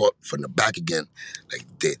be caught from the back again like he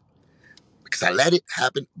did. Because because I let it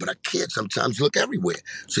happen, but I can't sometimes look everywhere.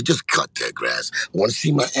 So just cut that grass. I want to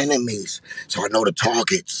see my enemies, so I know the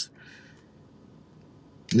targets.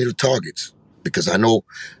 I need the targets because I know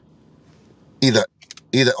either,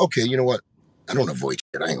 okay, you know what? I don't avoid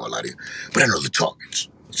shit. I ain't gonna lie to you, but I know the targets.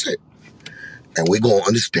 That's it. And we're gonna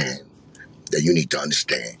understand that you need to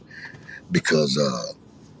understand because,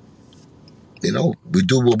 we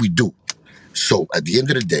do what we do. So at the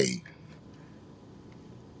end of the day,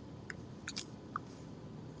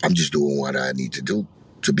 I'm just doing what I need to do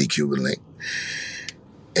to be Cuban Link.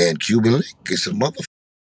 And Cuban Link is a motherfucker.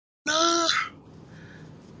 Nah,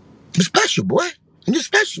 I'm special, boy. I'm just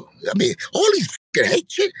special. I mean, all these fucking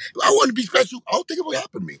hate shit. I want to be special. I don't think it will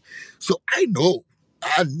happen to me. So I know.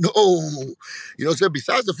 You know what I'm saying?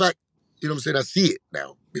 Besides the fact, you know what I'm saying, I see it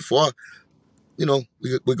now. Before, we're going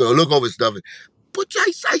to look over stuff. But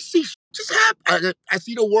I see shit just happen. I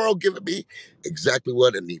see the world giving me exactly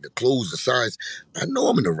what I need. The clues, the signs. I know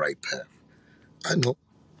I'm in the right path. I know.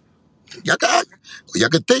 Y'all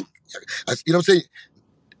can think. You know what I'm saying?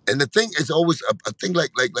 And the thing is always a thing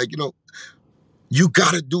like, you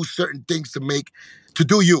gotta do certain things to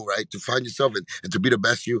do you, right? To find yourself and to be the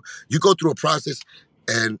best you. You go through a process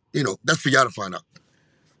and, that's for y'all to find out.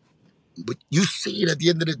 But you see it at the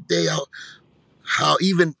end of the day, how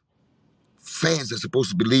even fans that are supposed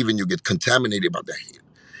to believe in you get contaminated by that hate.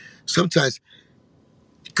 Sometimes,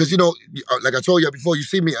 because, like I told you before, you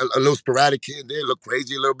see me a little sporadic here and there, look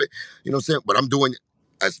crazy a little bit, you know what I'm saying? But I'm doing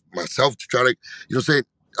as myself to try to,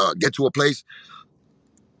 get to a place,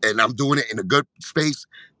 and I'm doing it in a good space.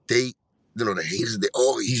 They, the haters,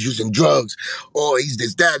 he's using drugs. Oh, he's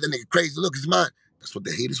this, that, then they get crazy. Look, it's mine. That's what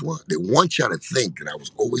the haters want. They want y'all to think that I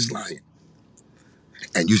was always lying.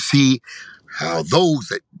 And you see how those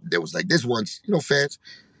that there was like this once, fans,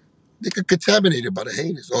 they get contaminated by the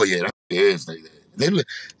haters. Oh, yeah, that is like that.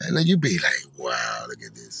 And then you be like, wow, look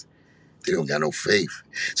at this. They don't got no faith.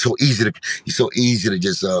 It's so easy to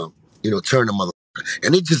just, turn the mother.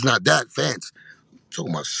 And it's just not that, fans. I'm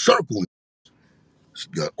talking about circle.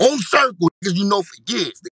 Your own circle, because for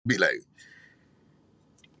years. They be like,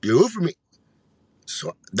 you heard from me.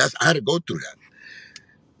 So I had to go through that.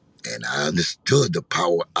 And I understood the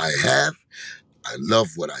power I have. I love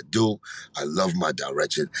what I do. I love my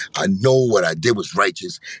direction. I know what I did was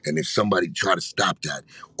righteous. And if somebody try to stop that,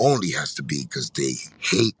 only has to be because they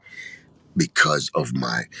hate because of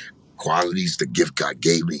my qualities, the gift God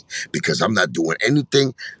gave me, because I'm not doing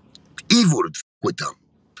anything evil with them.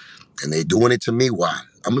 And they doing it to me. Why?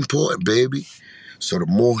 I'm important, baby. So the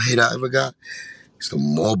more hate I ever got, it's the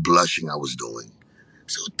more blushing I was doing.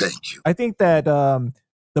 So thank you. I think that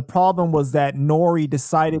the problem was that Nore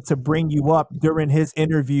decided to bring you up during his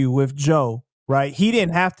interview with Joe, right? He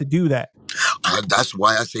didn't have to do that. That's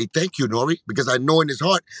why I say thank you, Nore, because I know in his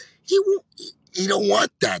heart, he don't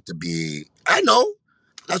want that to be. I know.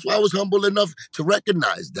 That's why I was humble enough to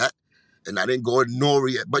recognize that. And I didn't go at Nore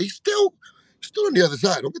yet. But he's still on the other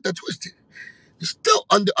side. Don't get that twisted. He's still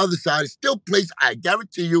on the other side. He's still placed, I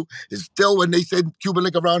guarantee you, it's still when they said Cuban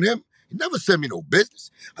link around him, he never sent me no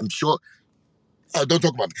business. I'm sure. Don't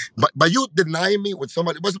talk about me. But by you denying me when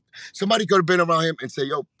somebody could have been around him and say,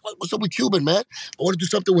 yo, what's up with Cuban, man? I want to do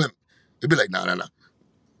something with him. He'd be like, nah.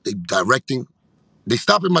 They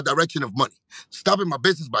stopping my direction of money, stopping my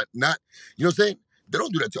business by not, you know what I'm saying? They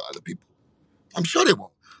don't do that to other people. I'm sure they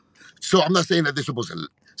won't. So I'm not saying that they're supposed to,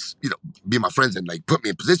 be my friends and like put me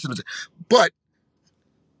in positions, but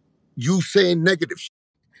you saying negative shit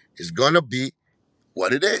is gonna be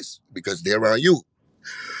what it is because they're around you.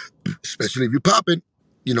 Especially if you're popping,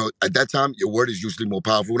 at that time, your word is usually more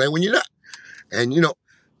powerful than when you're not. And,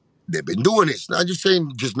 they've been doing this. Not just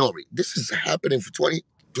saying just Nore. This is happening for 20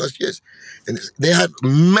 plus years. And they had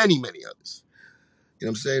many, many others. You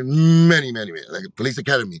know what I'm saying? Many, many, many. Like a police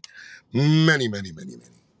academy. Many, many, many, many.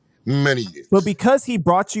 Many years. But because he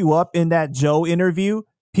brought you up in that Joe interview,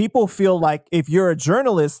 people feel like if you're a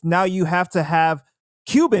journalist, now you have to have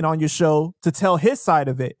Cuban on your show to tell his side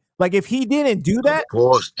of it. Like if he didn't do that. Of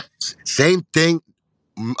course. Same thing.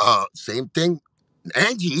 Same thing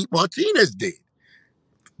Angie Martinez did.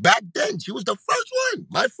 Back then, she was the first one.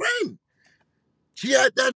 My friend. She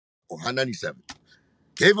had that on Hot 97.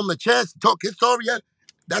 Gave him a chance to talk his story. Yeah,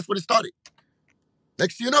 that's when it started.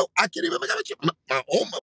 Next thing you know, I can't even make my own.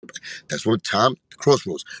 That's one time, the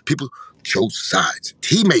crossroads. People chose sides.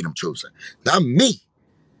 He made them choose sides, not me.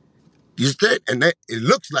 You understand? And that it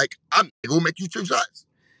looks like I'm gonna make you choose sides.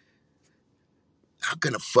 How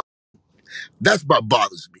can a fuck? That's what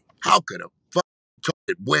bothers me. How can a fuck talk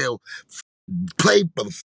well play for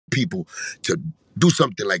the people to do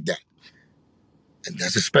something like that? And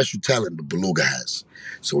that's a special talent the beluga has.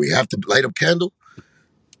 So we have to light up candle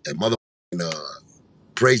and mother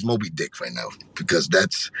praise Moby Dick right now because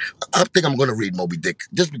I think I'm going to read Moby Dick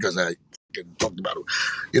just because I talked about it.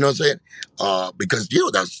 You know what I'm saying? Because,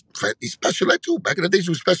 he's special ed too. Back in the days, he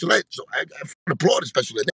was special ed. So I applaud the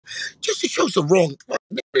special ed. Just to show some wrong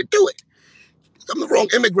to do it. I'm the wrong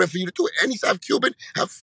immigrant for you to do it. And he's half Cuban,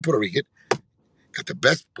 half Puerto Rican. Got the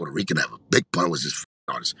best Puerto Rican ever. Big Pun was his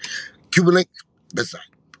artist. Cuban link, best side.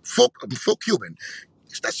 Full Cuban.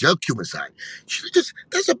 That's your Cuban side.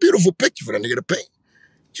 That's a beautiful picture for that nigga to paint.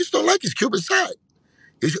 Just don't like his Cuban side.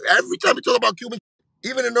 Every time we talk about Cuban,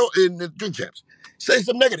 even in the Drink Champs, say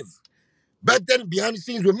some negative. Back then, behind the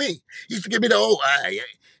scenes with me, he used to give me the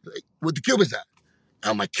with the Cuban side.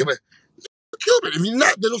 I'm like, Cuban. If you're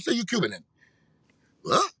not, they don't say you're Cuban then.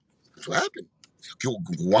 Well, that's what happened.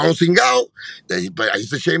 Juan Singao,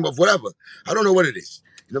 he's ashamed of whatever. I don't know what it is.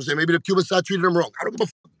 You know what I'm saying? Maybe the Cuban side treated him wrong. I don't give a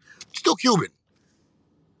fuck. He's still Cuban.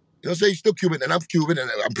 You know what I'm saying? He's still Cuban, and I'm Cuban, and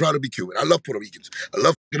I'm proud to be Cuban. I love Puerto Ricans. I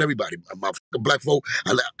love everybody. My fucking black folk.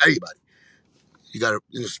 I love everybody. You got a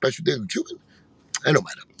special thing with Cuban. It don't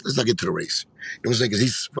matter. Let's not get to the race. You know what I'm saying? Because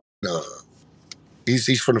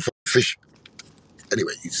he's from the fish.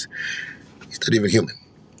 Anyway, he's not even human.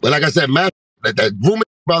 But like I said, Math, that rumor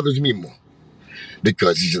bothers me more.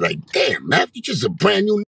 Because he's just like, damn, Math, you just a brand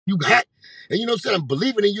new you got. And you know what I'm saying? I'm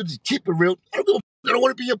believing in you, just keep it real. I don't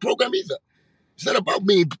want to be in your program either. It's not about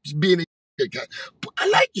me being a guy. I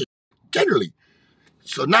like you, generally.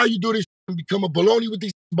 So now you do this and become a baloney with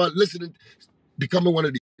these about listening, becoming one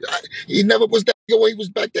of these. He never was that way he was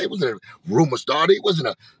back there. It wasn't a rumor starter. It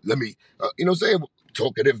wasn't you know what I'm saying,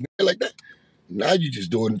 talkative like that. Now you're just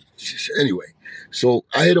doing, anyway. So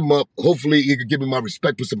I hit him up. Hopefully he could give me my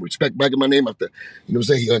respect, put some respect back in my name after, you know what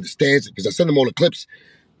I'm saying, he understands it. Because I sent him all the clips,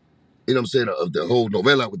 you know what I'm saying, of the whole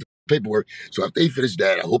novella with the paperwork. So after he finished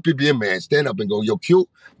that, I hope he be a man, stand up and go, yo, Q,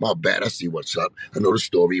 my bad, I see what's up. I know the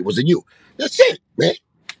story, it wasn't you. That's it, man. You know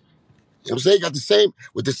what I'm saying? Got the same,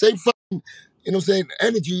 with the same fucking, you know what I'm saying,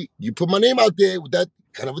 energy. You put my name out there with that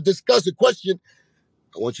kind of a discussion question.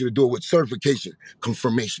 I want you to do it with certification,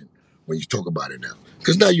 confirmation when you talk about it now.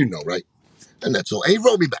 Because now you know, right? And that's all. And he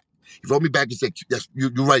wrote me back. He wrote me back and said, yes,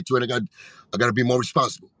 you're right, too, and I got to be more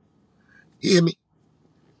responsible. He hit me.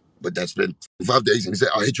 But that's been 5 days. And he said,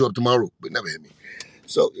 I'll hit you up tomorrow, but never hit me.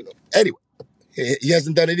 So, anyway, he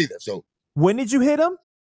hasn't done it either. So when did you hit him?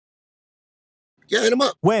 Yeah, I hit him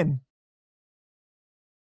up. When?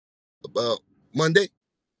 About Monday.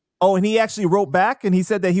 Oh, and he actually wrote back and he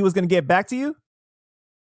said that he was going to get back to you?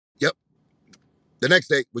 Yep. The next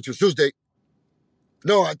day, which was Tuesday.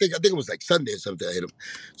 No, I think it was like Sunday or something. I hit him,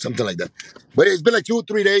 something like that. But it's been like 2 or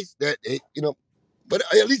 3 days that but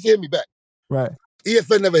at least he hit me back. Right.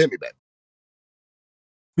 EFN never hit me back.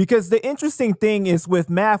 Because the interesting thing is with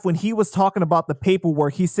Math, when he was talking about the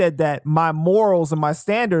paperwork, he said that my morals and my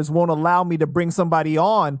standards won't allow me to bring somebody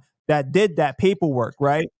on that did that paperwork,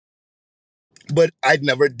 right? But I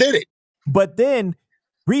never did it. But then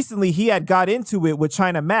recently he had got into it with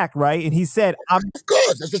China Mac, right? And he said, of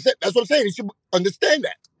course, that's what I'm saying. He should understand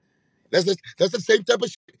that. That's the same type of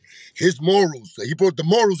shit. His morals. He brought the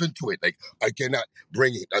morals into it. Like, I cannot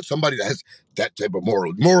bring it. Somebody that has that type of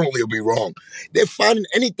moral. Morally, it'll be wrong. They're finding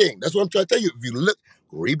anything. That's what I'm trying to tell you. If you look,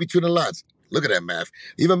 read between the lines. Look at that, Math.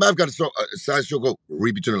 Even Math got a side show go,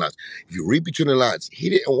 read between the lines. If you read between the lines, he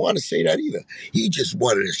didn't want to say that either. He just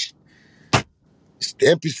wanted to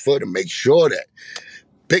stamp his foot and make sure that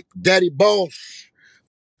Big Daddy Boss,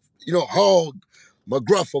 Hog,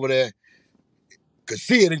 McGruff over there, could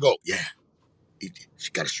see it and go, yeah. She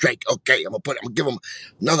got a strike. Okay, I'm gonna give him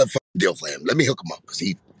another deal for him. Let me hook him up because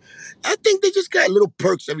I think they just got little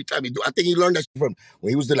perks every time he do. I think he learned that from when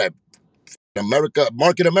he was in that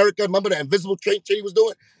Market America. Remember that invisible train he was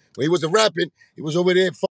doing when he wasn't rapping? He was over there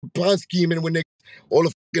fucking pawn scheming when all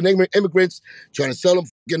the fucking immigrants trying to sell them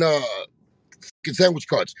fucking sandwich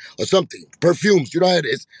carts or something, perfumes. You know how it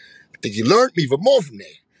is. I think he learned even more from there.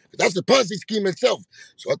 That's the Ponzi scheme itself.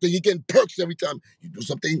 So I think you're getting perks every time you do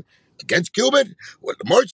something against Cuban. What the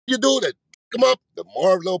more you do that come up, the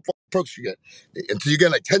more little perks you get. Until you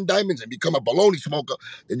get like 10 diamonds and become a baloney smoker,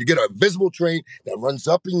 then you get an invisible train that runs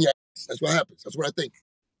up in your ass. That's what happens. That's what I think.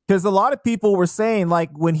 Because a lot of people were saying, like,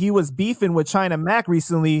 when he was beefing with China Mac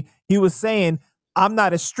recently, he was saying, I'm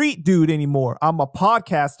not a street dude anymore. I'm a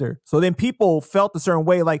podcaster. So then people felt a certain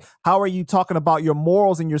way, like, how are you talking about your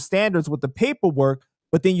morals and your standards with the paperwork,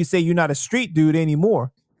 but then you say you're not a street dude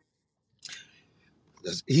anymore?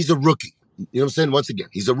 He's a rookie. You know what I'm saying? Once again,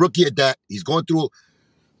 he's a rookie at that. He's going through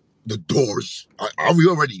the doors. We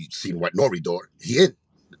already seen what Nore door. He in.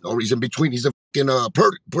 Nore's in between. He's in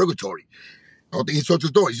purgatory. I don't think he shuts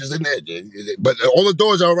his door. He's just in there. But all the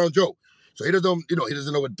doors are around Joe. So he doesn't, he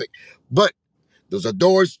doesn't know what to think. But those are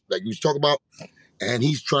doors, like you was talking about, and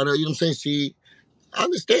he's trying to, see, I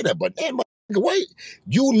understand that, but man, wait,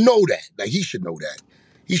 you know that. Like, he should know that.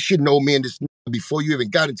 He should know me and this before you even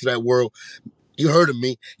got into that world. You heard of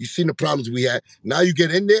me. You seen the problems we had. Now you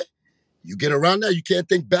get in there, you get around there, you can't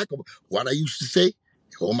think back of what I used to say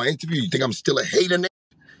on my interview. You think I'm still a hater now?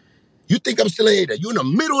 You think I'm still a hater? You're in the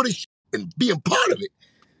middle of this shit and being part of it.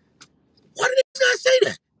 Why did this guy say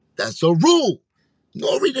that? That's a rule.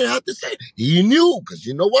 Nore didn't have to say it. He knew, because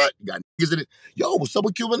you know what? You got niggas in it. Yo, what's up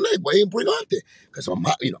with Cuban Link? Why you ain't bring her up there? Because I'm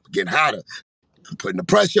getting hotter. I'm putting the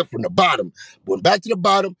pressure from the bottom. Going back to the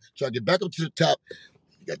bottom, trying to get back up to the top.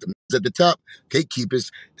 You got the niggas at the top,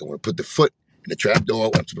 gatekeepers. They want to put the foot in the trap door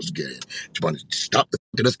when I'm supposed to get in. They want to stop the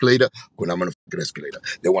fucking escalator when I'm on the fucking escalator.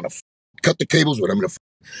 They want to cut the cables when I'm in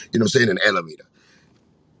the an elevator.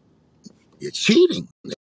 You're cheating.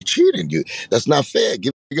 You're cheating. That's not fair.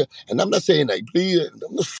 And I'm not saying that. Please,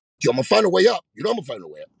 I'm gonna find a way up. I'm gonna find a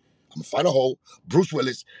way up. I'm gonna find a hole. Bruce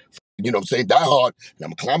Willis, die hard, and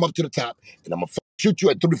I'm gonna climb up to the top, and I'm gonna shoot you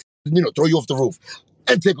and throw you off the roof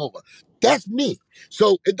and take over. That's me.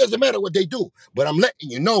 So it doesn't matter what they do, but I'm letting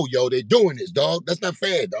you know, they're doing this, dog. That's not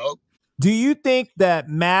fair, dog. Do you think that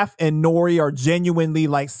Math and Nore are genuinely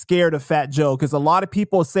scared of Fat Joe? Because a lot of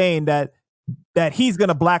people are saying that he's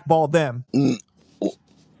gonna blackball them.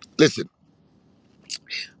 Listen,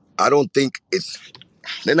 I don't think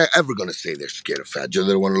they're not ever gonna say they're scared of Fat Joe.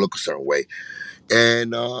 They don't want to look a certain way.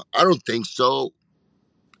 And I don't think so.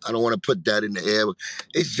 I don't want to put that in the air.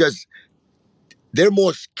 It's just, they're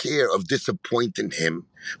more scared of disappointing him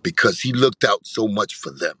because he looked out so much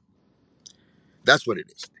for them. That's what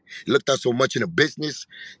it is. He looked out so much in the business.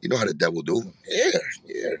 You know how the devil do. Yeah.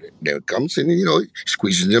 There it comes and,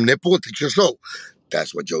 squeezes them nipple and takes your soul.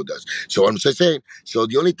 That's what Joe does. So I'm just saying, so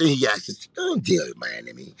the only thing he asks is, don't deal with my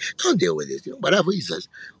enemy. Don't deal with this. Whatever he says.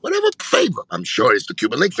 Whatever favor. I'm sure it's the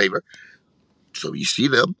Cuban Link favor. So you see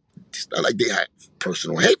them. It's not like they have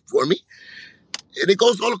personal hate for me. And it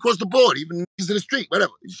goes all across the board, even he's in the street,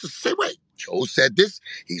 whatever. It's just the same way. Joe said this.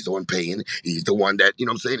 He's the one paying. He's the one that,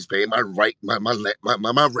 is paying my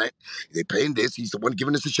rent. They're paying this. He's the one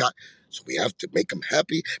giving us a shot. So we have to make him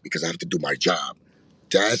happy because I have to do my job.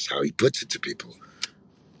 That's how he puts it to people.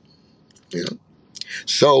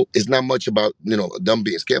 So it's not much about, them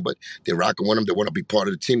being scared, but they're rocking with him. They want to be part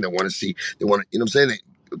of the team. They want to see,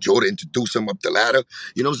 Joe to introduce him up the ladder.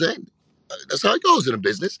 You know what I'm saying? That's how it goes in a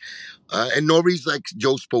business. And Nore's like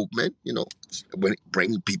Joe's spokesman, when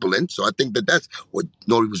bringing people in. So I think that's what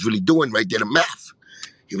Nore was really doing right there in Math.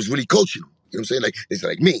 He was really coaching them. You know what I'm saying? Like, it's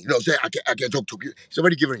like me. You know what I'm saying? I can't talk to you. He's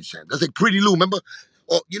already giving him a chance. That's like Pretty Lou, remember?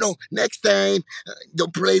 Oh, next time,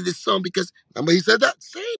 don't play this song because, remember he said that?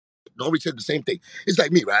 Same. Nore said the same thing. It's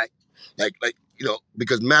like me, right? Like,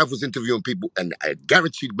 because Math was interviewing people, and I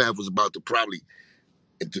guaranteed Math was about to probably,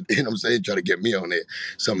 try to get me on there.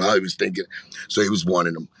 Somehow he was thinking. So he was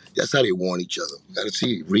warning them. That's how they warn each other. You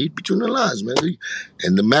gotta read between the lines, man.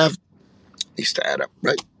 And the Math needs to add up,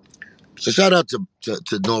 right? So shout out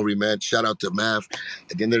to Nore, man. Shout out to Math.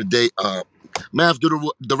 At the end of the day, Math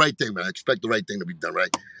do the right thing, man. I expect the right thing to be done,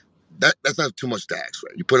 right? That's not too much to ask,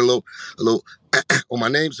 right? You put a little on my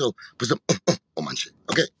name, so put some on my shit.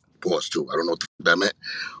 Okay? Pause too. I don't know what the fuck that meant.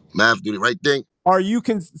 Math do the right thing.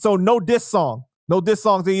 So no diss song? No diss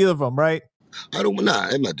songs to either of them, right? I'm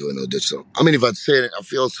not doing no diss song. I mean, if I say it, I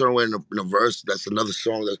feel a certain way in a verse, that's another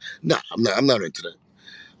song. I'm not into that.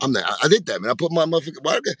 I'm not. I did that, man. I put my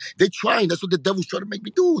motherfucking. They trying. That's what the devil's trying to make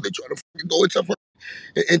me do. They trying to fucking go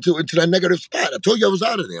into that negative spot. I told you I was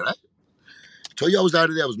out of there, right? I told you I was out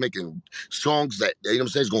of there. I was making songs that,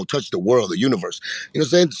 is going to touch the world, the universe. You know what I'm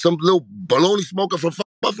saying? Some little baloney smoker from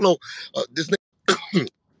Buffalo. This nigga,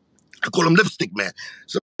 I call him Lipstick Man.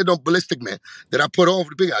 Some ballistic man that I put on for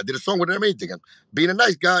the big guy. I did a song with him, everything. Being a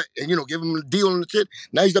nice guy and, give him a deal and the shit.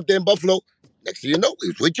 Now he's up there in Buffalo. Next thing you know, he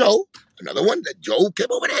was with Joe. Another one that Joe came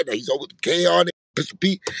over there. He's over with KR, Pistol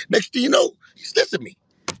Pete. Next thing you know, he's dissing me.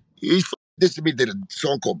 He's dissing me. Did a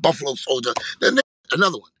song called Buffalo Soldier. Then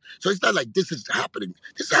another one. So it's not like this is happening.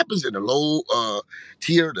 This happens in the low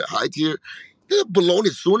tier, the high tier. The baloney,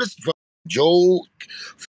 as soon as Joe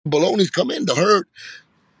baloney's come in, the herd,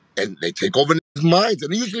 and they take over his minds.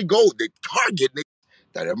 And they usually they target niggas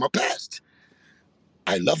that are my past.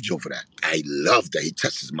 I love Joe for that. I love that he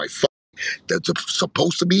tests my that's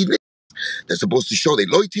supposed to be niggas. They're supposed to show their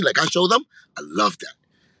loyalty like I show them. I love that.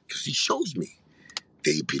 Because he shows me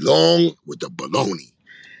they belong with the baloney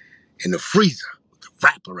in the freezer with the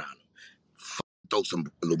wrap around them. Throw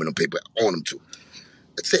some aluminum paper on them too.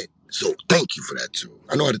 That's it. So thank you for that too.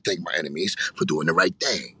 I know how to thank my enemies for doing the right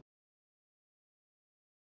thing.